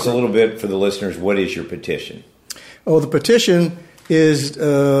you tell us group. a little bit for the listeners, what is your petition? Oh, the petition is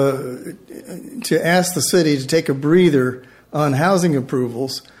to ask the city to take a breather on housing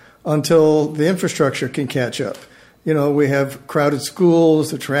approvals until the infrastructure can catch up. You know, we have crowded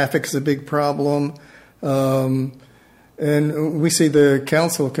schools, the traffic's a big problem, and we see the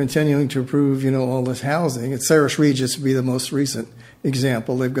council continuing to approve, all this housing. It's Saris Regis would be the most recent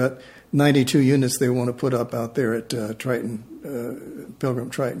example. They've got 92 units they want to put up out there at Triton, Pilgrim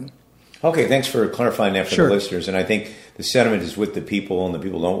Triton. Okay, thanks for clarifying that for Sure. the listeners. And I think the sentiment is with the people, and the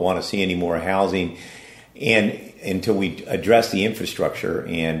people don't want to see any more housing. And until we address the infrastructure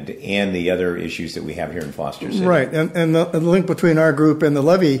and the other issues that we have here in Foster City. Right, and the link between our group and the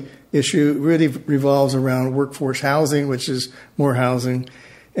levy issue really revolves around workforce housing, which is more housing,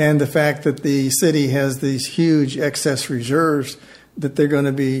 and the fact that the city has these huge excess reserves that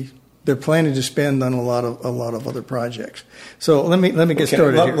they're planning to spend on a lot of other projects. So let me get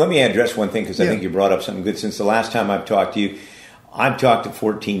started here. Let me address one thing, because I Yeah. think you brought up something good. Since the last time I've talked to you, I've talked to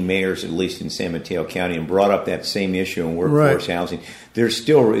 14 mayors, at least in San Mateo County, and brought up that same issue in workforce housing. There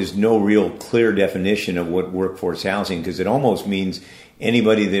still is no real clear definition of what workforce housing, because it almost means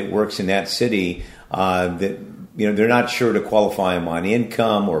anybody that works in that city that they're not sure to qualify them on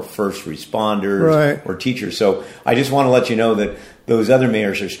income or first responders or teachers. So I just want to let you know that those other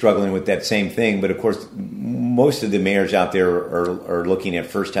mayors are struggling with that same thing. But of course, most of the mayors out there are looking at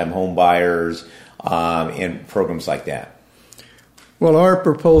first-time home buyers and programs like that. Well, our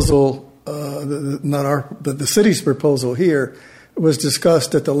proposal, the city's proposal here, was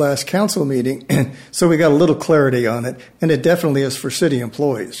discussed at the last council meeting, so we got a little clarity on it, and it definitely is for city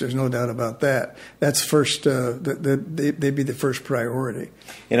employees. There's no doubt about that. That's first. They'd be the first priority.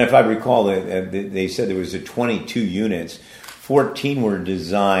 And if I recall, they said there was 22 units. 14 were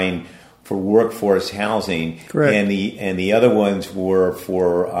designed for workforce housing, correct, and the other ones were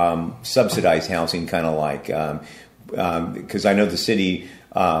for subsidized housing, kind of like. Because I know the city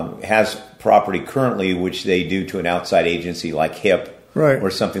has property currently which they do to an outside agency like HIP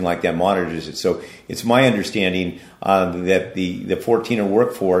or something like that monitors it. So it's my understanding that the 14 are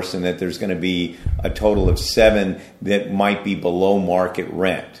workforce, and that there's going to be a total of 7 that might be below market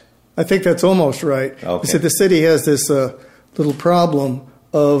rent. I think that's almost right. Okay. So the city has this little problem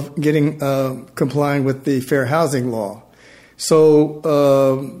of getting complying with the fair housing law. So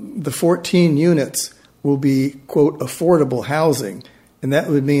the 14 units will be, quote, affordable housing. And that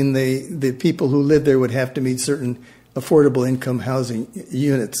would mean the people who live there would have to meet certain affordable income housing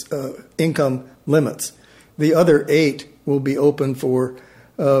units, income limits. The other 8 will be open for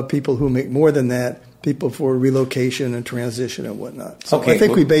people who make more than that, people for relocation and transition and whatnot. So I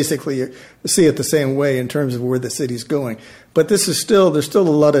think we basically see it the same way in terms of where the city's going. But there's still a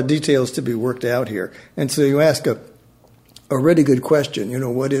lot of details to be worked out here. And so you ask a really good question,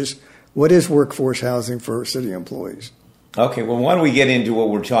 what is workforce housing for city employees? Okay, well, why don't we get into what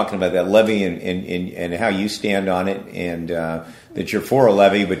we're talking about, that levy and how you stand on it, and that you're for a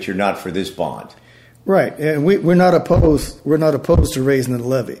levy, but you're not for this bond. Right, and we're not opposed. We're not opposed to raising the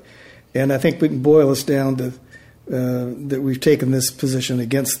levy, and I think we can boil this down to that we've taken this position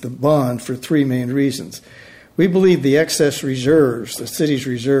against the bond for 3 main reasons. We believe the excess reserves, the city's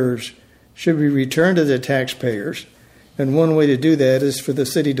reserves, should be returned to the taxpayers. And one way to do that is for the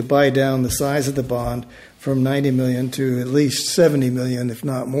city to buy down the size of the bond from $90 million to at least $70 million, if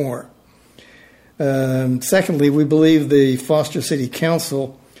not more. Secondly, we believe the Foster City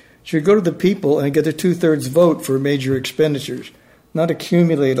Council should go to the people and get a 2/3 vote for major expenditures, not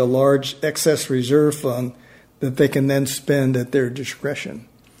accumulate a large excess reserve fund that they can then spend at their discretion.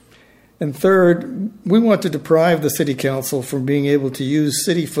 And third, we want to deprive the City Council from being able to use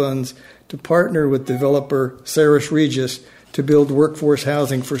city funds to partner with developer Saris Regis to build workforce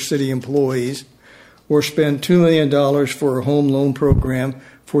housing for city employees, or spend $2 million for a home loan program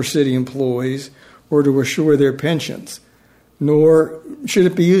for city employees, or to assure their pensions. Nor should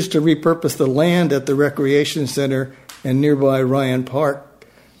it be used to repurpose the land at the recreation center and nearby Ryan Park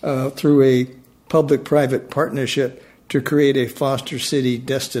through a public-private partnership to create a Foster City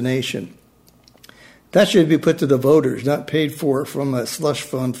destination. That should be put to the voters, not paid for from a slush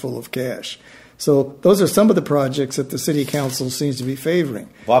fund full of cash. So those are some of the projects that the City Council seems to be favoring.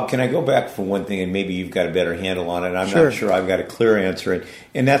 Bob, can I go back for one thing, and maybe you've got a better handle on it? I'm Sure. not sure I've got a clear answer.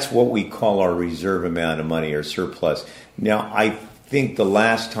 And that's what we call our reserve amount of money, or surplus. Now, I think the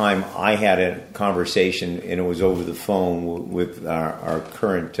last time I had a conversation, and it was over the phone with our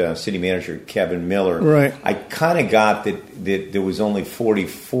current city manager, Kevin Miller, right, I kind of got that there was only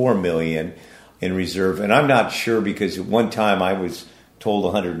 $44 million in reserve. And I'm not sure, because at one time I was told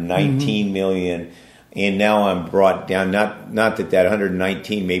 $119 million, and now I'm brought down. Not that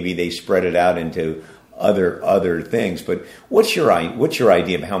 119, maybe they spread it out into other things. But what's your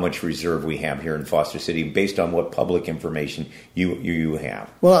idea of how much reserve we have here in Foster City based on what public information you have?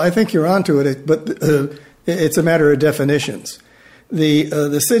 Well, I think you're onto it, but it's a matter of definitions.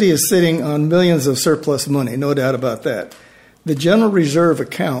 The city is sitting on millions of surplus money, no doubt about that. The general reserve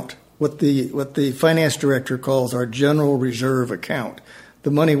account, what the finance director calls our general reserve account,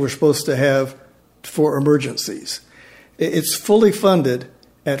 the money we're supposed to have for emergencies, it's fully funded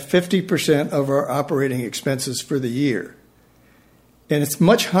at 50% of our operating expenses for the year. And it's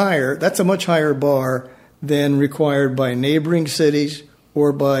much higher, that's a much higher bar than required by neighboring cities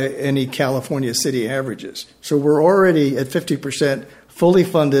or by any California city averages. So we're already at 50% fully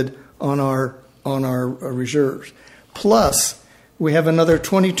funded on our reserves. Plus, we have another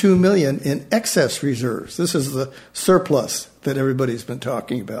 $22 million in excess reserves. This is the surplus that everybody's been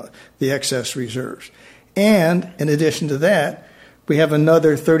talking about, the excess reserves. And in addition to that, we have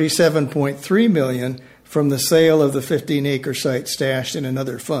another $37.3 million from the sale of the 15-acre site stashed in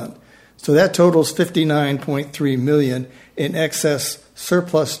another fund. So that totals $59.3 million in excess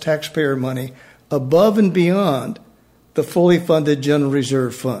surplus taxpayer money above and beyond the fully funded general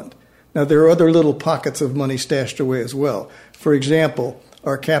reserve fund. Now, there are other little pockets of money stashed away as well. For example,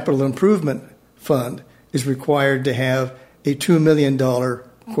 our capital improvement fund is required to have a $2 million,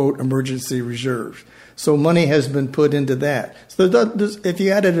 quote, emergency reserve. So money has been put into that. So if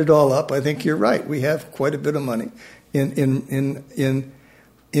you added it all up, I think you're right. We have quite a bit of money in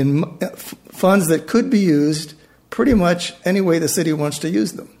funds that could be used pretty much any way the city wants to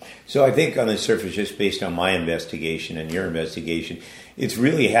use them. So I think on the surface, just based on my investigation and your investigation, it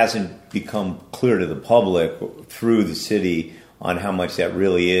really hasn't become clear to the public through the city on how much that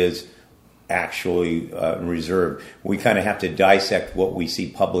really is actually reserved. We kind of have to dissect what we see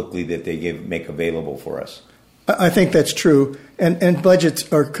publicly that they make available for us. I think that's true. And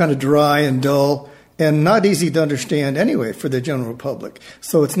budgets are kind of dry and dull and not easy to understand anyway for the general public.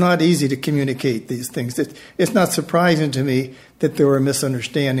 So it's not easy to communicate these things. It's not surprising to me that there are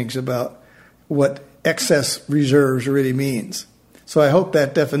misunderstandings about what excess reserves really means. So I hope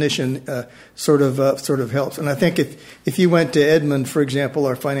that definition sort of helps. And I think if you went to Edmund, for example,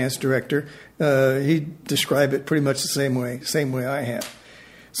 our finance director, he'd describe it pretty much the same way I have.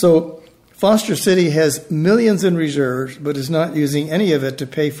 So Foster City has millions in reserves, but is not using any of it to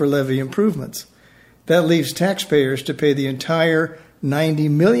pay for levee improvements. That leaves taxpayers to pay the entire $90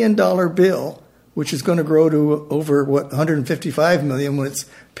 million bill, which is going to grow to over, $155 million when it's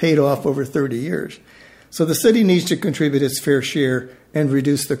paid off over 30 years. So the city needs to contribute its fair share and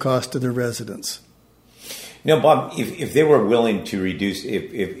reduce the cost to the residents. Now, Bob, if they were willing to reduce,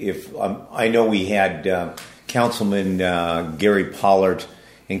 I know we had Councilman Gary Pollard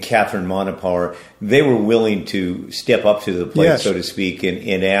and Catherine Montepower, they were willing to step up to the plate, yes, so to speak,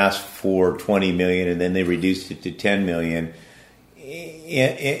 and ask for $20 million, and then they reduced it to $10 million.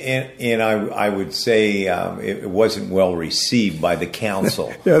 And I would say it wasn't well received by the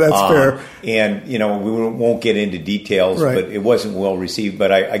council. Yeah, that's fair. And, we won't get into details, right, but it wasn't well received.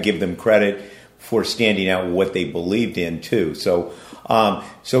 But I give them credit for standing out what they believed in, too. So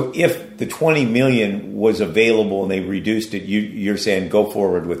if the $20 million was available and they reduced it, you're saying go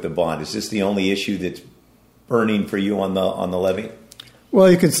forward with the bond. Is this the only issue that's burning for you on the levy?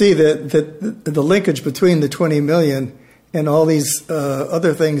 Well, you can see that the linkage between the $20 million and all these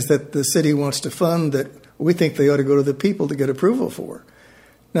other things that the city wants to fund that we think they ought to go to the people to get approval for.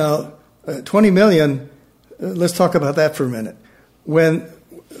 Now, $20 million, let's talk about that for a minute. When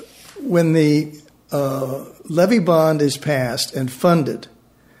the levy bond is passed and funded,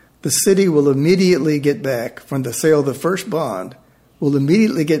 the city will immediately get back from the sale of the first bond, will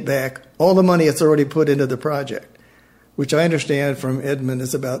immediately get back all the money it's already put into the project, which I understand from Edmund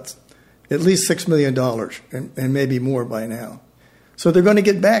is about at least $6 million and maybe more by now. So they're going to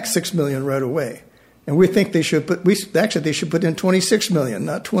get back $6 million right away. And we think they should put in $26 million,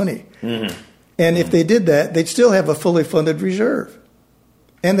 not 20. Mm-hmm. And if they did that, they'd still have a fully funded reserve.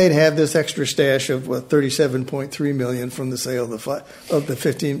 And they'd have this extra stash of $37.3 million from the sale of the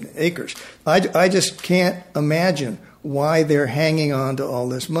 15 acres. I just can't imagine why they're hanging on to all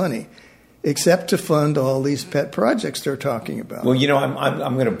this money, except to fund all these pet projects they're talking about. Well,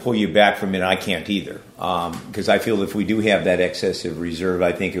 I'm going to pull you back for a minute. I can't either, because I feel if we do have that excessive reserve,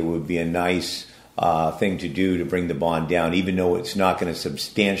 I think it would be a nice thing to do to bring the bond down, even though it's not going to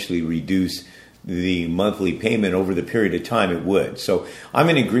substantially reduce the monthly payment over the period of time it would. So I'm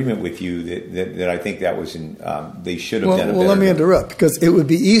in agreement with you that I think that was they should have done it better. Well, let me interrupt, because it would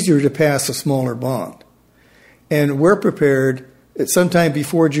be easier to pass a smaller bond. And we're prepared, sometime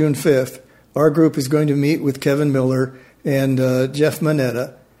before June 5th, our group is going to meet with Kevin Miller and Jeff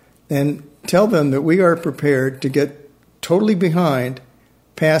Manetta, and tell them that we are prepared to get totally behind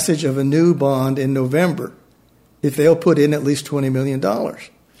passage of a new bond in November if they'll put in at least $20 million.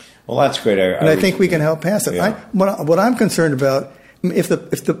 Well, that's great. I think we can help pass it. Yeah. What I'm concerned about, if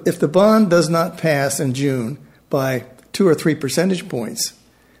the bond does not pass in June by 2 or 3 percentage points,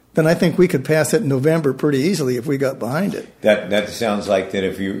 then I think we could pass it in November pretty easily if we got behind it. That sounds like that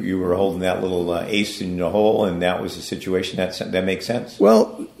if you were holding that little ace in the hole and that was the situation, that makes sense.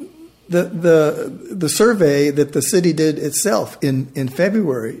 Well, the survey that the city did itself in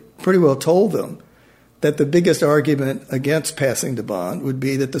February pretty well told them that the biggest argument against passing the bond would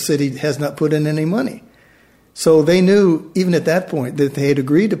be that the city has not put in any money. So they knew, even at that point, that they had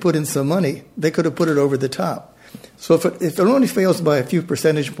agreed to put in some money, they could have put it over the top. So if it only fails by a few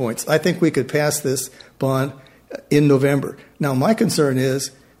percentage points, I think we could pass this bond in November. Now, my concern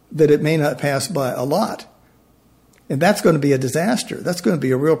is that it may not pass by a lot. And that's going to be a disaster. That's going to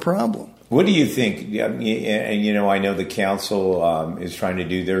be a real problem. What do you think? And, I know the council is trying to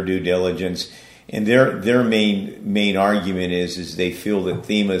do their due diligence. And their main argument is they feel that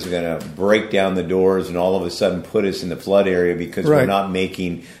FEMA is going to break down the doors and all of a sudden put us in the flood area because we're not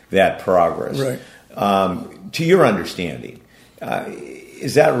making that progress. Right. To your understanding,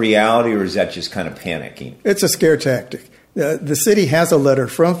 is that reality or is that just kind of panicking? It's a scare tactic. The city has a letter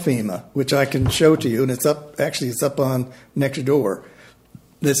from FEMA, which I can show to you, and it's up on Nextdoor,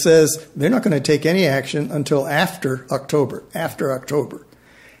 that says they're not going to take any action until after October.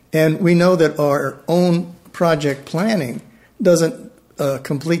 And we know that our own project planning doesn't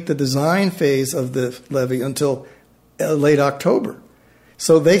complete the design phase of the levee until late October.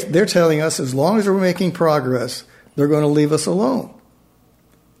 So they're telling us as long as we're making progress, they're going to leave us alone,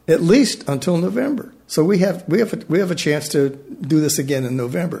 at least until November. So we have a chance to do this again in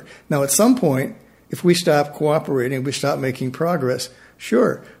November. Now, at some point, if we stop cooperating, we stop making progress,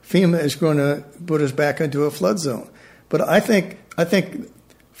 sure, FEMA is going to put us back into a flood zone. But I think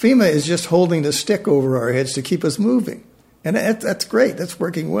FEMA is just holding the stick over our heads to keep us moving. And that's great. That's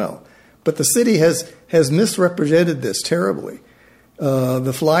working well. But the city has misrepresented this terribly.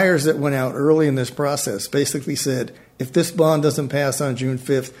 The flyers that went out early in this process basically said, if this bond doesn't pass on June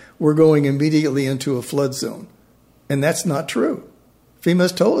 5th, we're going immediately into a flood zone. And that's not true. FEMA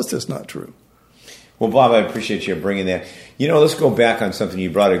has told us that's not true. Well, Bob, I appreciate you bringing that. Let's go back on something. You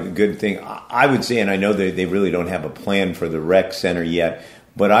brought a good thing. I would say, and I know that they really don't have a plan for the rec center yet,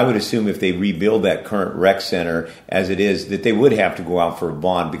 but I would assume if they rebuild that current rec center as it is, that they would have to go out for a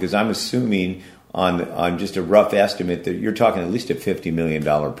bond, because I'm assuming on just a rough estimate that you're talking at least a $50 million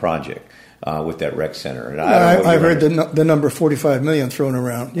project with that rec center. And I've heard the number $45 million thrown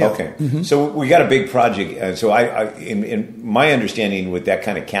around. Yeah. Okay. Mm-hmm. So we got a big project. So in my understanding, with that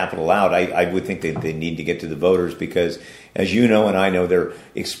kind of capital out, I would think that they need to get to the voters because, as you know and I know, they're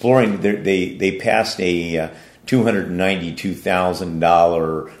exploring. They passed a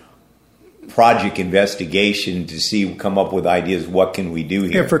 $292,000 project investigation to come up with ideas. What can we do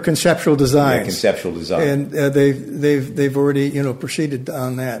here? Yeah, for conceptual design. Yeah, conceptual design. And they've already proceeded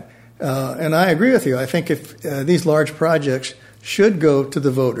on that. And I agree with you. I think if these large projects should go to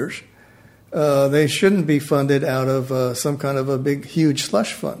the voters, they shouldn't be funded out of some kind of a big, huge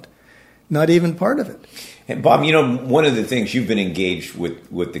slush fund. Not even part of it. And Bob, one of the things you've been engaged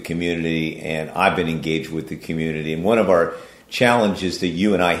with the community, and I've been engaged with the community, and one of our challenges that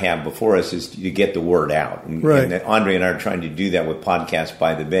you and I have before us is to get the word out. Right. And Andre and I are trying to do that with Podcast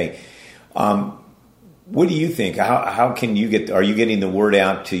by the Bay. What do you think? How can you are you getting the word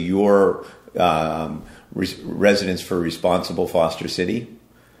out to your residents for Responsible Foster City?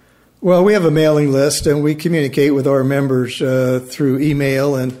 Well, we have a mailing list, and we communicate with our members through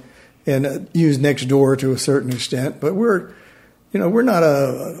email and use Nextdoor to a certain extent. But we're not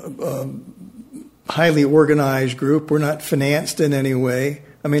a highly organized group. We're not financed in any way.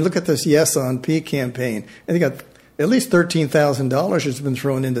 I mean, look at this Yes on P campaign. And they got at least $13,000 has been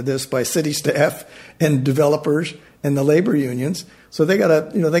thrown into this by city staff and developers and the labor unions. So they got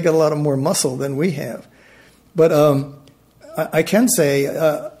a lot of more muscle than we have. But I can say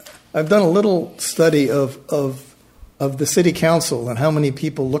I've done a little study of the city council and how many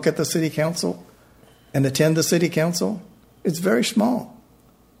people look at the city council and attend the city council. It's very small.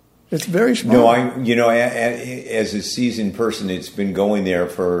 It's very small. No, as a seasoned person, it's been going there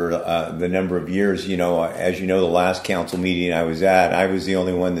for the number of years. As you know, the last council meeting I was at, I was the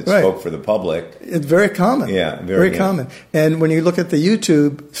only one that spoke for the public. It's very common. Yeah, very common. And when you look at the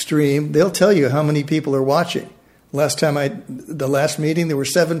YouTube stream, they'll tell you how many people are watching. The last meeting, there were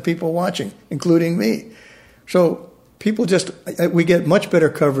 7 people watching, including me. So we get much better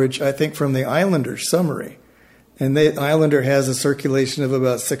coverage, I think, from the Islanders summary. and the Islander has a circulation of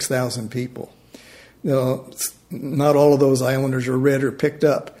about 6,000 people. Not all of those Islanders are read or picked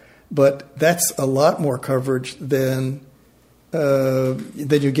up, but that's a lot more coverage than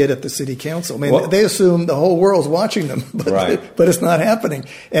you get at the city council. I mean, they assume the whole world's watching them, but it's not happening.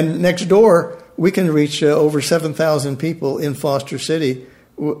 And next door, we can reach over 7,000 people in Foster City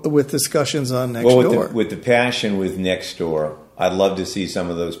with discussions on Nextdoor. With the passion with Nextdoor, I'd love to see some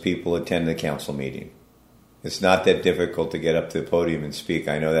of those people attend the council meeting. It's not that difficult to get up to the podium and speak.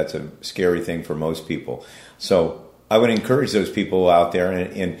 I know that's a scary thing for most people. So I would encourage those people out there,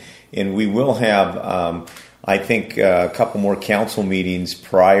 and we will have, I think, a couple more council meetings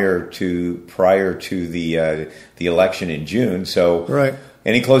prior to the election in June. So, right.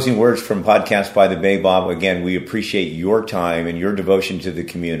 Any closing words from Podcast by the Bay, Bob? Again, we appreciate your time and your devotion to the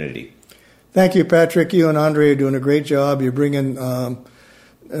community. Thank you, Patrick. You and Andre are doing a great job. You're bringing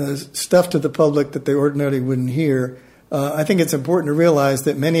stuff to the public that they ordinarily wouldn't hear. I think it's important to realize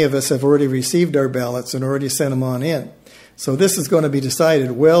that many of us have already received our ballots and already sent them on in. So this is going to be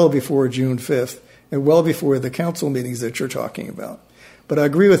decided well before June 5th and well before the council meetings that you're talking about. But I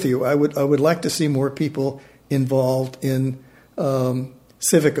agree with you. I would like to see more people involved in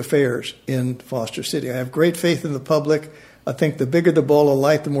civic affairs in Foster City. I have great faith in the public. I think the bigger the ball of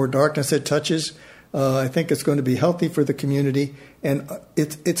light, the more darkness it touches. I think it's going to be healthy for the community, and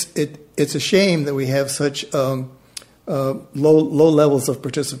it's a shame that we have such low levels of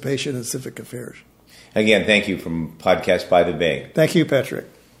participation in civic affairs. Again, thank you from Podcast by the Bay. Thank you, Patrick.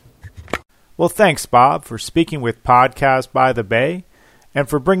 Well, thanks, Bob, for speaking with Podcast by the Bay and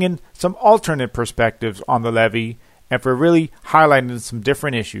for bringing some alternate perspectives on the levee and for really highlighting some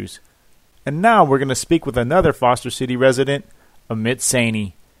different issues. And now we're going to speak with another Foster City resident, Amit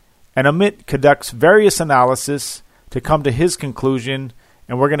Saini. And Amit conducts various analysis to come to his conclusion,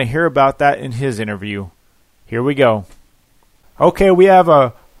 and we're going to hear about that in his interview. Here we go. Okay, we have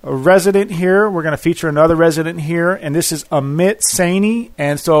a resident here. We're going to feature another resident here, and this is Amit Saini.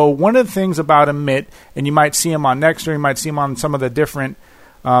 And so one of the things about Amit, and you might see him on Nextdoor, you might see him on some of the different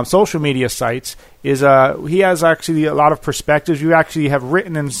social media sites, is he has actually a lot of perspectives. You actually have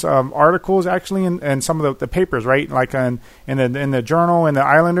written in some articles, actually, in some of the papers, right? Like in the Journal and the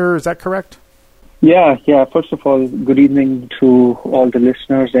Islander. Is that correct? Yeah. First of all, good evening to all the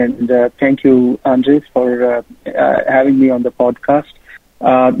listeners, and thank you, Andre, for having me on the podcast.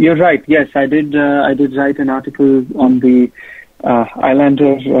 You're right. Yes, I did write an article on the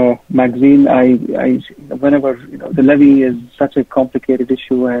Islander magazine. I whenever the levee is such a complicated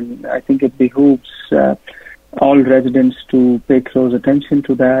issue, and I think it behooves all residents to pay close attention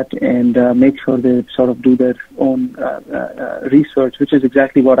to that and make sure they sort of do their own research, which is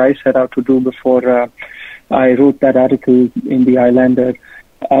exactly what I set out to do before I wrote that article in the Islander.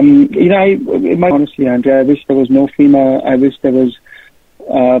 Honestly, Andre, I wish there was no FEMA. I wish there was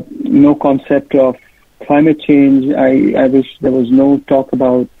no concept of climate change. I wish there was no talk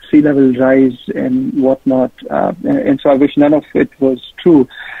about sea level rise and whatnot. And so I wish none of it was true.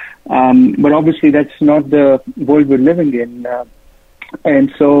 But obviously that's not the world we're living in.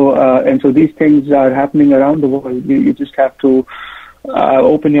 And so these things are happening around the world. You just have to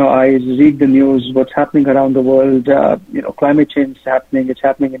open your eyes, read the news, what's happening around the world. Climate change is happening. It's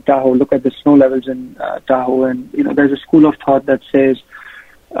happening in Tahoe. Look at the snow levels in Tahoe. And, there's a school of thought that says,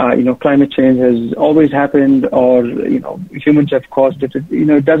 climate change has always happened, or, humans have caused it.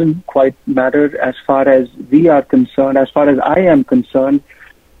 It doesn't quite matter as far as we are concerned. As far as I am concerned,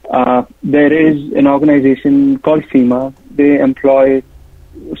 there is an organization called FEMA. They employ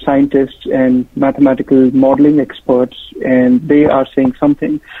scientists and mathematical modeling experts, and they are saying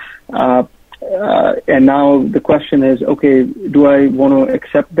something. And now the question is, okay, do I want to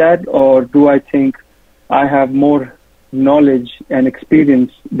accept that, or do I think I have more knowledge and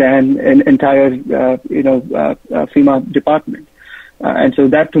experience than an entire, FEMA department? And so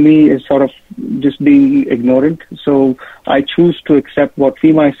that to me is sort of just being ignorant. So I choose to accept what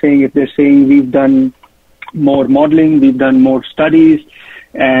FEMA is saying. If they're saying we've done more modeling, we've done more studies,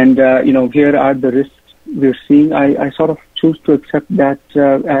 and, here are the risks we're seeing, I sort of choose to accept that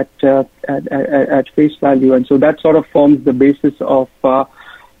at face value. And so that sort of forms the basis of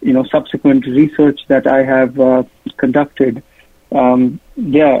subsequent research that I have conducted. I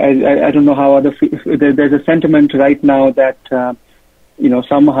don't know how there's a sentiment right now that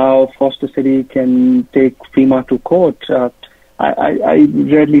somehow Foster City can take FEMA to court. I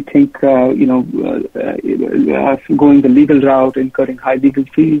rarely think going the legal route, incurring high legal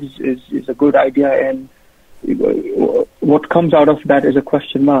fees is a good idea, and what comes out of that is a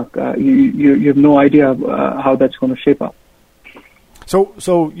question mark. You have no idea how that's going to shape up.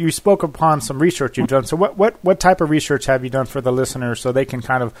 So you spoke upon some research you've done. So what type of research have you done for the listeners so they can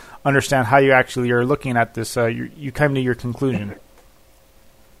kind of understand how you actually are looking at this? You came to your conclusion.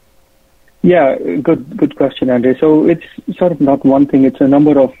 Yeah, good question, Andre. So it's sort of not one thing; it's a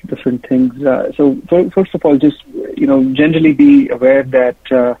number of different things. First of all, just generally be aware that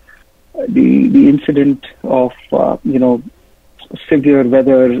the incident of severe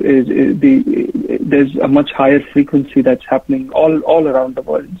weather there's a much higher frequency that's happening all around the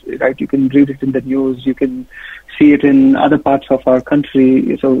world, right? You can read it in the news, you can see it in other parts of our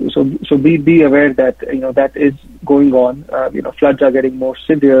country. So be aware that that is going on. Floods are getting more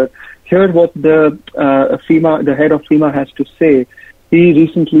severe. Hear what the head of FEMA has to say. He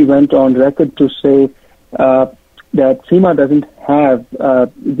recently went on record to say that FEMA doesn't have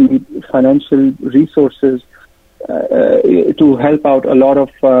the financial resources to help out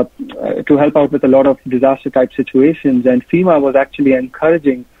with a lot of disaster type situations, and FEMA was actually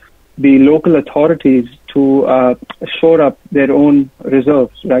encouraging the local authorities to shore up their own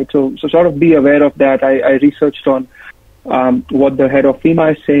reserves, right? So sort of be aware of that. I researched on what the head of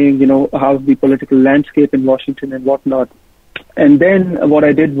FEMA is saying, how's the political landscape in Washington and whatnot. And then what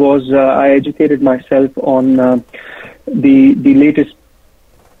I did was I educated myself on the latest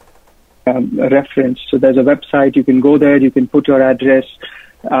reference. So there's a website, you can go there, you can put your address,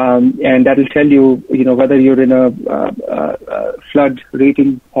 and that'll tell you, whether you're in a flood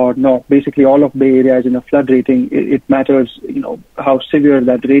rating or not. Basically, all of Bay Area is in a flood rating. It matters, how severe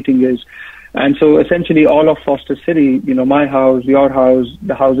that rating is. And so essentially all of Foster City, my house, your house,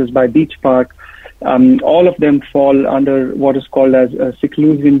 the houses by Beach Park, all of them fall under what is called as a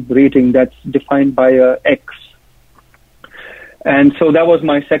seclusion rating that's defined by a X. And so that was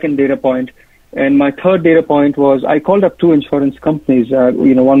my second data point. And my third data point was I called up two insurance companies.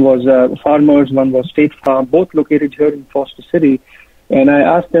 One was Farmers, one was State Farm, both located here in Foster City. And I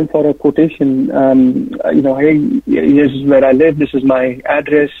asked them for a quotation. Hey, this is where I live. This is my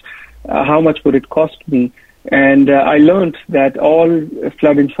address. How much would it cost me? And I learned that all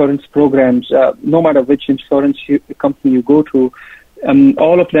flood insurance programs, no matter which insurance company you go to,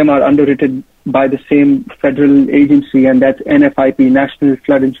 all of them are underwritten by the same federal agency, and that's NFIP, National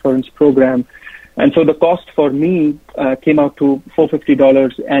Flood Insurance Program. And so the cost for me came out to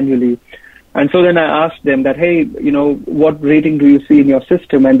 $450 annually. And so then I asked them that, hey, what rating do you see in your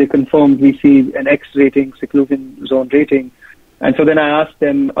system? And they confirmed we see an X rating, seclusion zone rating. And so then I asked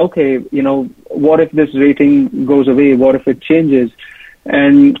them, okay, what if this rating goes away? What if it changes?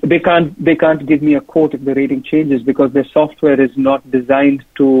 And they can't give me a quote if the rating changes because their software is not designed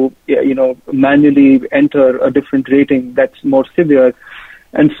to, manually enter a different rating that's more severe.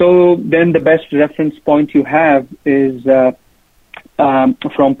 And so then the best reference point you have is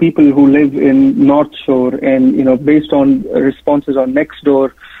from people who live in North Shore, and based on responses on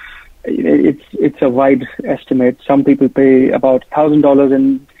Nextdoor, it's a wide estimate. Some people pay about $1,000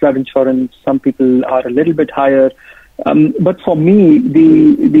 in flood insurance. Some people are a little bit higher. But for me,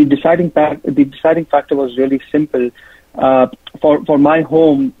 the deciding factor was really simple. For my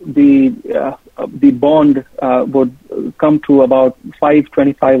home, the bond would come to about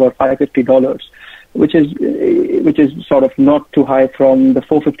 $525 or $550, which is sort of not too high from the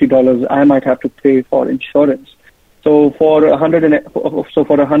 $450 I might have to pay for insurance. So for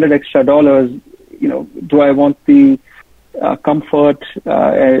 $100 extra dollars, do I want the comfort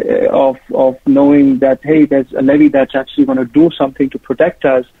of knowing that, hey, there's a levy that's actually going to do something to protect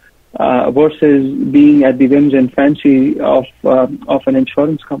us, versus being at the whims and fancy of an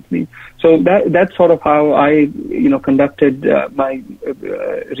insurance company. So that's sort of how I conducted my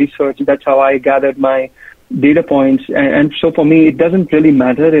research. That's how I gathered my data points. And so for me, it doesn't really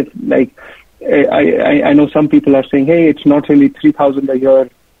matter if, like, I know some people are saying, hey, it's not really $3,000 a year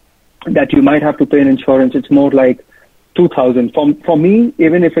that you might have to pay in insurance. It's more like $2,000. For me,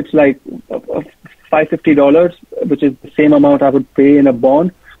 even if it's like $550, which is the same amount I would pay in a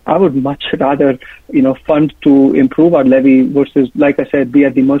bond, I would much rather, fund to improve our levy versus, like I said, be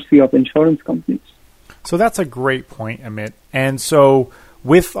at the mercy of insurance companies. So that's a great point, Amit. And so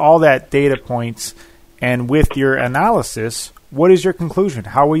with all that data points and with your analysis, what is your conclusion?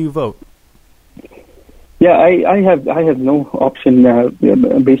 How will you vote? Yeah, I have no option.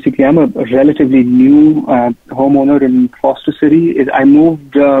 Basically, I'm a relatively new homeowner in Foster City. I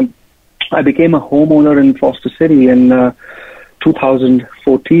became a homeowner in Foster City in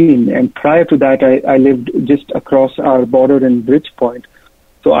 2014, and prior to that, I lived just across our border in Bridgepoint.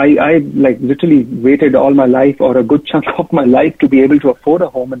 So I like literally waited all my life, or a good chunk of my life, to be able to afford a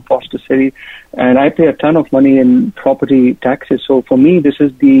home in Foster City. And I pay a ton of money in property taxes. So for me, this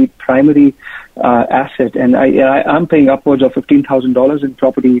is the primary asset. And I'm paying upwards of $15,000 in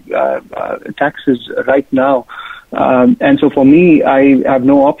property taxes right now. And so for me, I have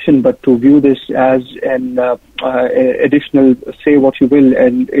no option but to view this as an additional, say what you will,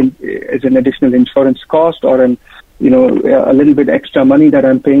 and as an additional insurance cost, or a little bit extra money that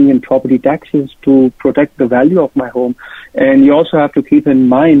I'm paying in property taxes to protect the value of my home. And you also have to keep in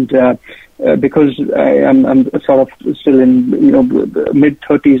mind, because I'm sort of still in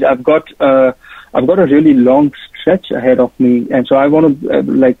mid-30s, I've got a really long stretch ahead of me, and so I want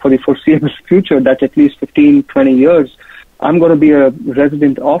to, for the foreseeable future, that's at least 15, 20 years, I'm going to be a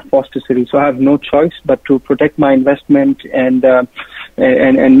resident of Foster City. So I have no choice but to protect my investment and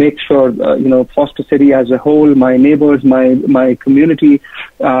make sure, Foster City as a whole, my neighbors, my community,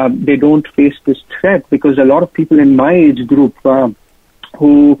 they don't face this threat, because a lot of people in my age group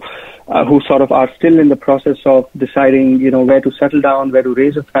who sort of are still in the process of deciding, where to settle down, where to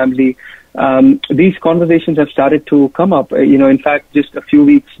raise a family. These conversations have started to come up. In fact, just a few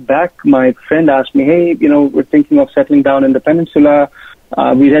weeks back, my friend asked me, hey, we're thinking of settling down in the peninsula.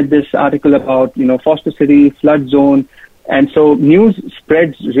 We read this article about, Foster City, flood zone. And so news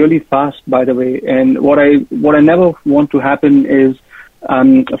spreads really fast, by the way. And what I never want to happen is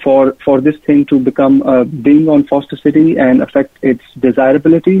for this thing to become a ding on Foster City and affect its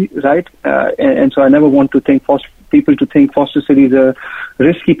desirability, right? And so I never want to think people to think Foster City is a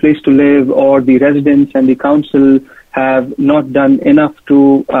risky place to live, or the residents and the council have not done enough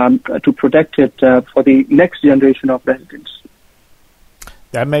to protect it for the next generation of residents.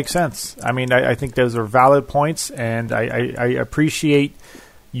 That makes sense. I mean, I think those are valid points, and I appreciate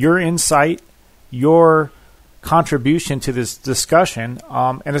your insight, your contribution to this discussion,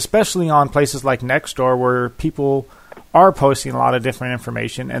 and especially on places like Nextdoor, where people are posting a lot of different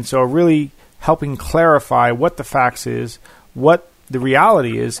information, and so really helping clarify what the facts is, what the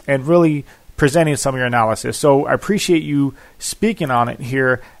reality is, and really presenting some of your analysis. So I appreciate you speaking on it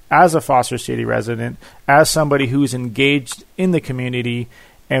here as a Foster City resident, as somebody who's engaged in the community,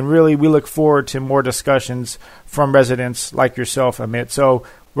 and really we look forward to more discussions from residents like yourself, Amit. So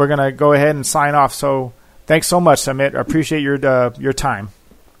we're going to go ahead and sign off. So thanks so much, Amit. I appreciate your time.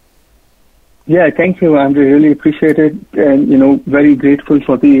 Yeah, thank you, Andrew. Really appreciate it, and very grateful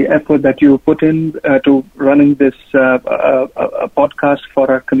for the effort that you put in to running this podcast for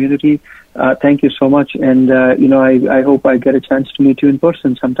our community. Thank you so much, and I hope I get a chance to meet you in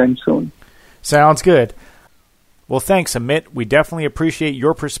person sometime soon. Sounds good. Well, thanks, Amit. We definitely appreciate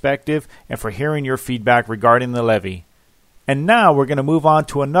your perspective and for hearing your feedback regarding the levy. And now we're going to move on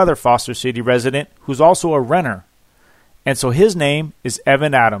to another Foster City resident who's also a renter. And so his name is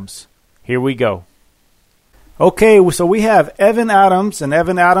Evan Adams. Here we go. Okay, so we have Evan Adams, and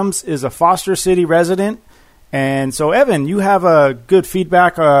Evan Adams is a Foster City resident. And so, Evan, you have a good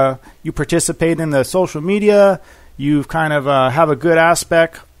feedback. You participate in the social media. You kind of have a good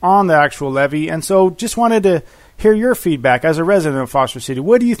aspect on the actual levy. And so just wanted to hear your feedback as a resident of Foster City.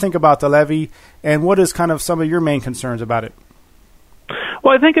 What do you think about the levy, and what is kind of some of your main concerns about it?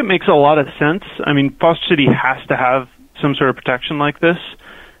 Well, I think it makes a lot of sense. I mean, Foster City has to have some sort of protection like this,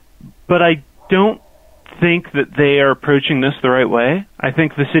 but I don't think that they are approaching this the right way. I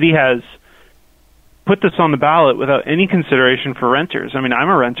think the city has put this on the ballot without any consideration for renters. I mean, I'm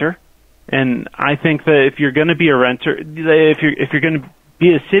a renter, and I think that if you're going to be a renter, if you're going to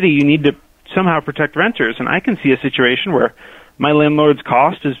be a city, you need to somehow protect renters. And I can see a situation where my landlord's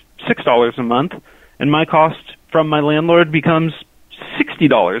cost is $6 a month, and my cost from my landlord becomes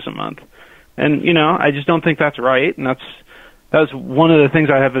 $60 a month. And I just don't think that's right, and that's one of the things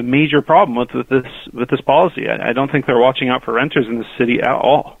I have a major problem with this policy. I don't think they're watching out for renters in the city at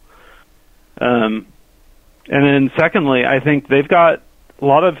all. And then secondly, I think they've got a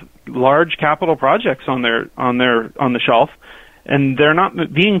lot of large capital projects on the shelf, and they're not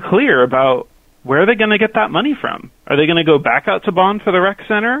being clear about where they're going to get that money from. Are they going to go back out to bond for the rec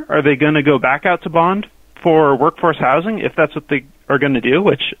center? Are they going to go back out to bond for workforce housing, if that's what they are going to do,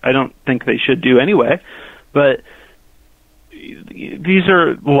 which I don't think they should do anyway. But these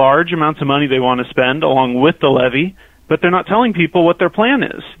are large amounts of money they want to spend along with the levy, but they're not telling people what their plan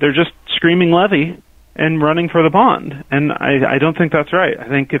is. They're just screaming levy and running for the bond. And I don't think that's right. I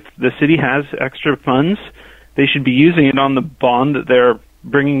think if the city has extra funds, they should be using it on the bond that they're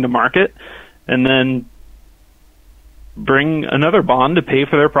bringing to market, and then bring another bond to pay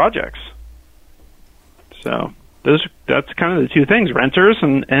for their projects. So that's kind of the two things. Renters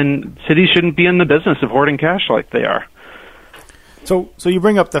and cities shouldn't be in the business of hoarding cash like they are. So you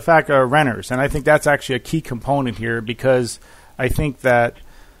bring up the fact of renters, and I think that's actually a key component here, because I think that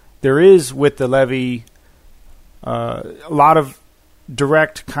there is, with the levy, a lot of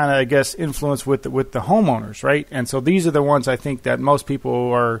direct kind of, I guess, influence with the homeowners, right? And so these are the ones I think that most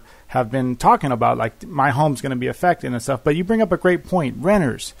people have been talking about, like my home's going to be affected and stuff. But you bring up a great point,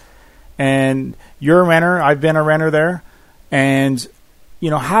 renters. And you're a renter, I've been a renter there, and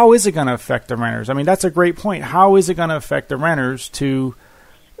how is it going to affect the renters? I mean, that's a great point. How is it going to affect the renters to,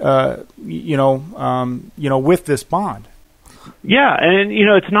 with this bond? Yeah, and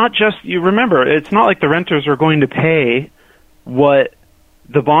it's not just, you remember, it's not like the renters are going to pay what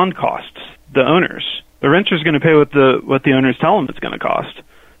the bond costs the owners. The renter's going to pay what the owners tell them it's going to cost.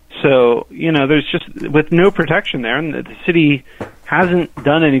 So, there's just, with no protection there, and the city hasn't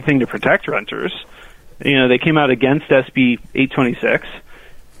done anything to protect renters. They came out against SB 826.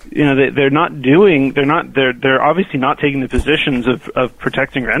 They're obviously not taking the positions of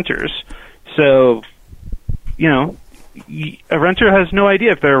protecting renters. So, a renter has no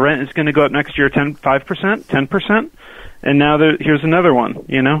idea if their rent is going to go up next year 5%, 10%, and now here's another one.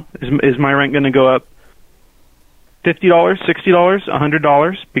 Is my rent going to go up $50, $60,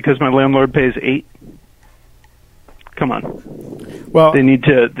 $100 because my landlord pays $8? Come on. Well,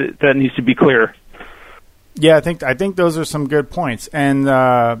 that needs to be clear. Yeah, I think those are some good points. And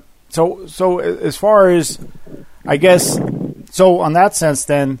so as far as, I guess, so on that sense,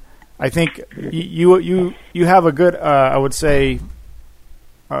 then I think you have a good, I would say,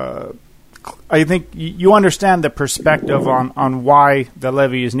 I think you understand the perspective on why the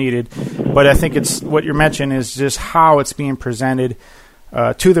levy is needed, but I think it's what you're mentioning is just how it's being presented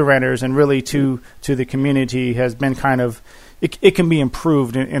to the renters and really to the community has been kind of, it can be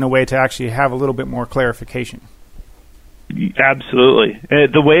improved in a way to actually have a little bit more clarification. Absolutely.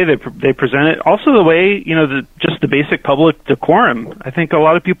 The way they present it, also the way, just the basic public decorum. I think a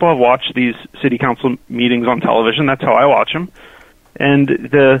lot of people have watched these city council meetings on television. That's how I watch them. And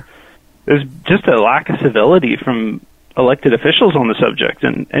there's just a lack of civility from elected officials on the subject.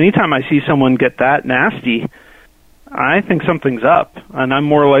 And anytime I see someone get that nasty, I think something's up. And I'm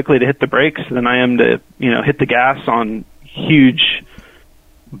more likely to hit the brakes than I am to, hit the gas on huge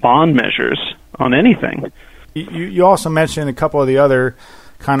bond measures on anything. You also mentioned a couple of the other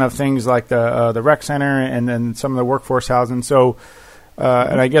kind of things like the rec center and then some of the workforce housing. So,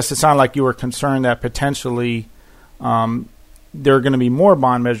 and I guess it sounded like you were concerned that potentially there are going to be more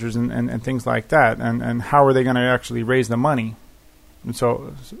bond measures and things like that. And how are they going to actually raise the money? And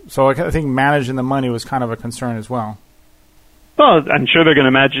so I think managing the money was kind of a concern as well. Well, I'm sure they're going to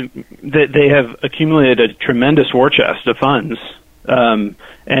imagine that they have accumulated a tremendous war chest of funds.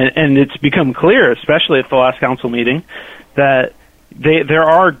 And it's become clear, especially at the last council meeting, that there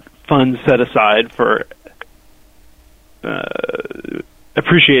are funds set aside for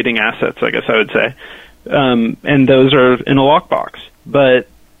appreciating assets, I guess I would say, and those are in a lockbox. But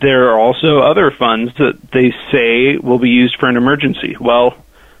there are also other funds that they say will be used for an emergency. Well,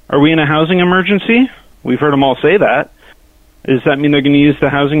 are we in a housing emergency? We've heard them all say that. Does that mean they're going to use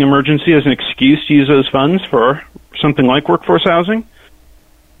the housing emergency as an excuse to use those funds for something like workforce housing?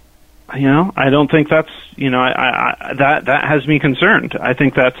 I don't think that's, that has me concerned. I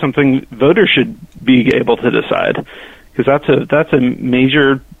think that's something voters should be able to decide, because that's a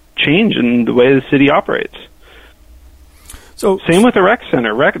major change in the way the city operates. So same with the rec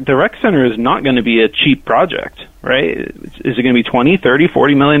center. The rec center is not going to be a cheap project, right? Is it going to be $20, $30,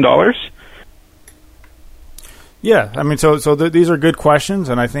 $40 million? Yeah, I mean, so these are good questions,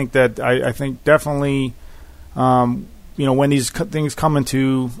 and I think that I think definitely, when these things come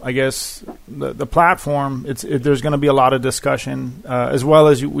into, I guess, the platform, there's going to be a lot of discussion, as well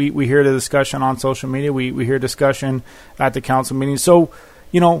as we hear the discussion on social media. We hear discussion at the council meeting. So,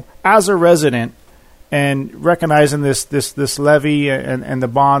 as a resident and recognizing this levy and the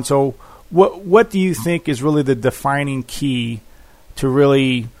bond, so what do you think is really the defining key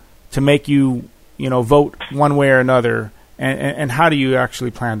to make you vote one way or another, and how do you actually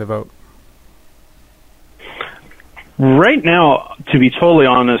plan to vote? Right now, to be totally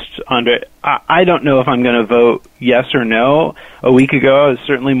honest, Andre, I don't know if I'm going to vote yes or no. A week ago, I was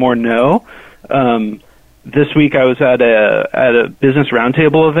certainly more no. This week, I was at a business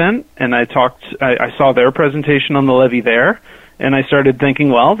roundtable event, and I saw their presentation on the levy there, and I started thinking,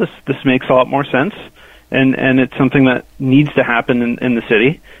 well, this makes a lot more sense, and it's something that needs to happen in the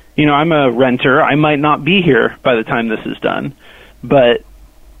city. I'm a renter. I might not be here by the time this is done, but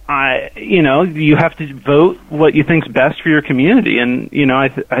you have to vote what you think's best for your community, and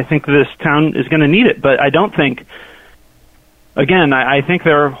I think this town is going to need it. But I don't think. Again, I think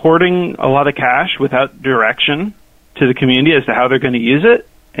they're hoarding a lot of cash without direction, to the community as to how they're going to use it.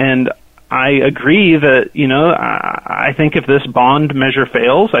 And I agree that, I think if this bond measure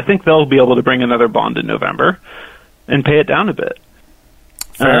fails, I think they'll be able to bring another bond in November and pay it down a bit.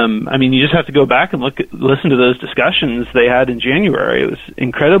 You just have to go back and listen to those discussions they had in January. It was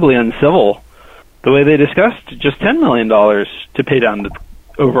incredibly uncivil the way they discussed just $10 million to pay down the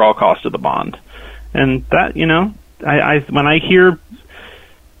overall cost of the bond. And that, when I hear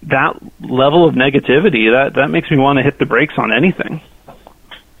that level of negativity, that makes me want to hit the brakes on anything.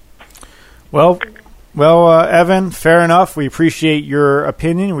 Well, Evan, fair enough. We appreciate your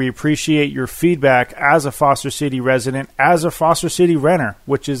opinion. We appreciate your feedback as a Foster City resident, as a Foster City renter,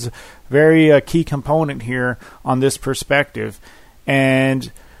 which is a very key component here on this perspective. And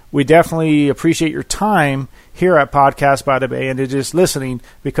we definitely appreciate your time here at Podcast by the Bay and just listening,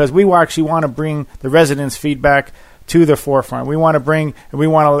 because we actually want to bring the residents' feedback to the forefront. We want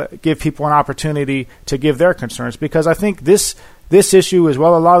to give people an opportunity to give their concerns, because I think this issue, as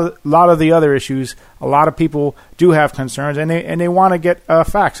well a lot of the other issues, a lot of people do have concerns, and they want to get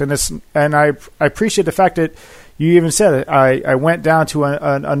facts. And I appreciate the fact that you even said it. I went down to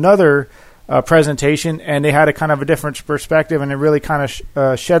another presentation, and they had a kind of a different perspective, and it really kind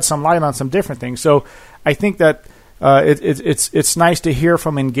of shed some light on some different things. So I think that it's nice to hear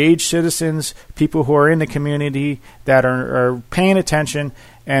from engaged citizens, people who are in the community that are paying attention,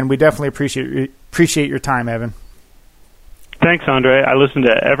 and we definitely appreciate your time, Evan. Thanks, Andre. I listen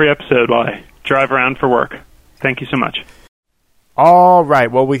to every episode while I drive around for work. Thank you so much. All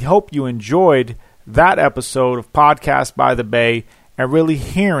right. Well, we hope you enjoyed that episode of Podcast by the Bay and really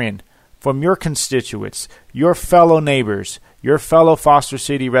hearing from your constituents, your fellow neighbors, your fellow Foster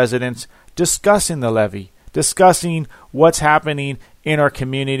City residents, discussing the levy, discussing what's happening in our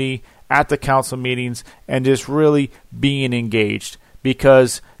community at the council meetings, and just really being engaged,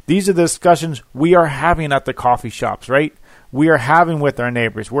 because these are the discussions we are having at the coffee shops, right? We are having with our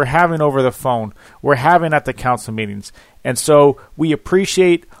neighbors. We're having over the phone. We're having at the council meetings. And so we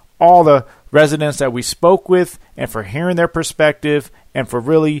appreciate all the residents that we spoke with, and for hearing their perspective, and for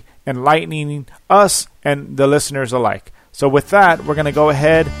really enlightening us and the listeners alike. So with that, we're going to go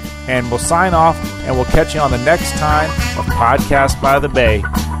ahead and we'll sign off, and we'll catch you on the next time of Podcast by the Bay.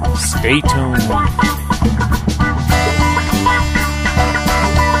 Stay tuned.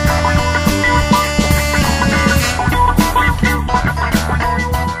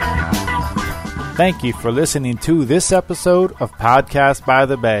 Thank you for listening to this episode of Podcast by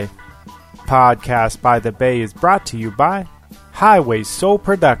the Bay. Podcast by the Bay is brought to you by Highway Soul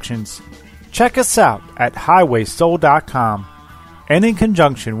Productions. Check us out at highwaysoul.com, and in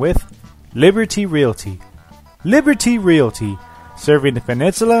conjunction with Liberty Realty. Liberty Realty, serving the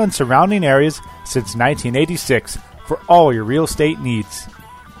peninsula and surrounding areas since 1986 for all your real estate needs.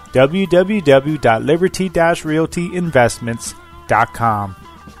 www.liberty-realtyinvestments.com.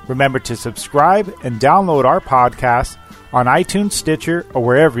 Remember to subscribe and download our podcast on iTunes, Stitcher, or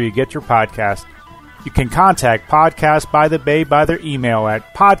wherever you get your podcast. You can contact Podcast by the Bay by their email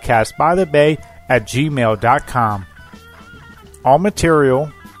at podcastbythebay@gmail.com. All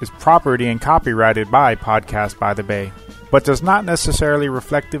material is property and copyrighted by Podcast by the Bay, but does not necessarily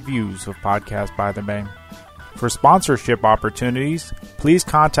reflect the views of Podcast by the Bay. For sponsorship opportunities, please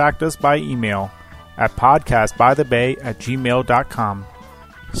contact us by email at podcastbythebay@gmail.com.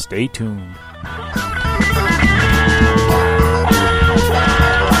 Stay tuned.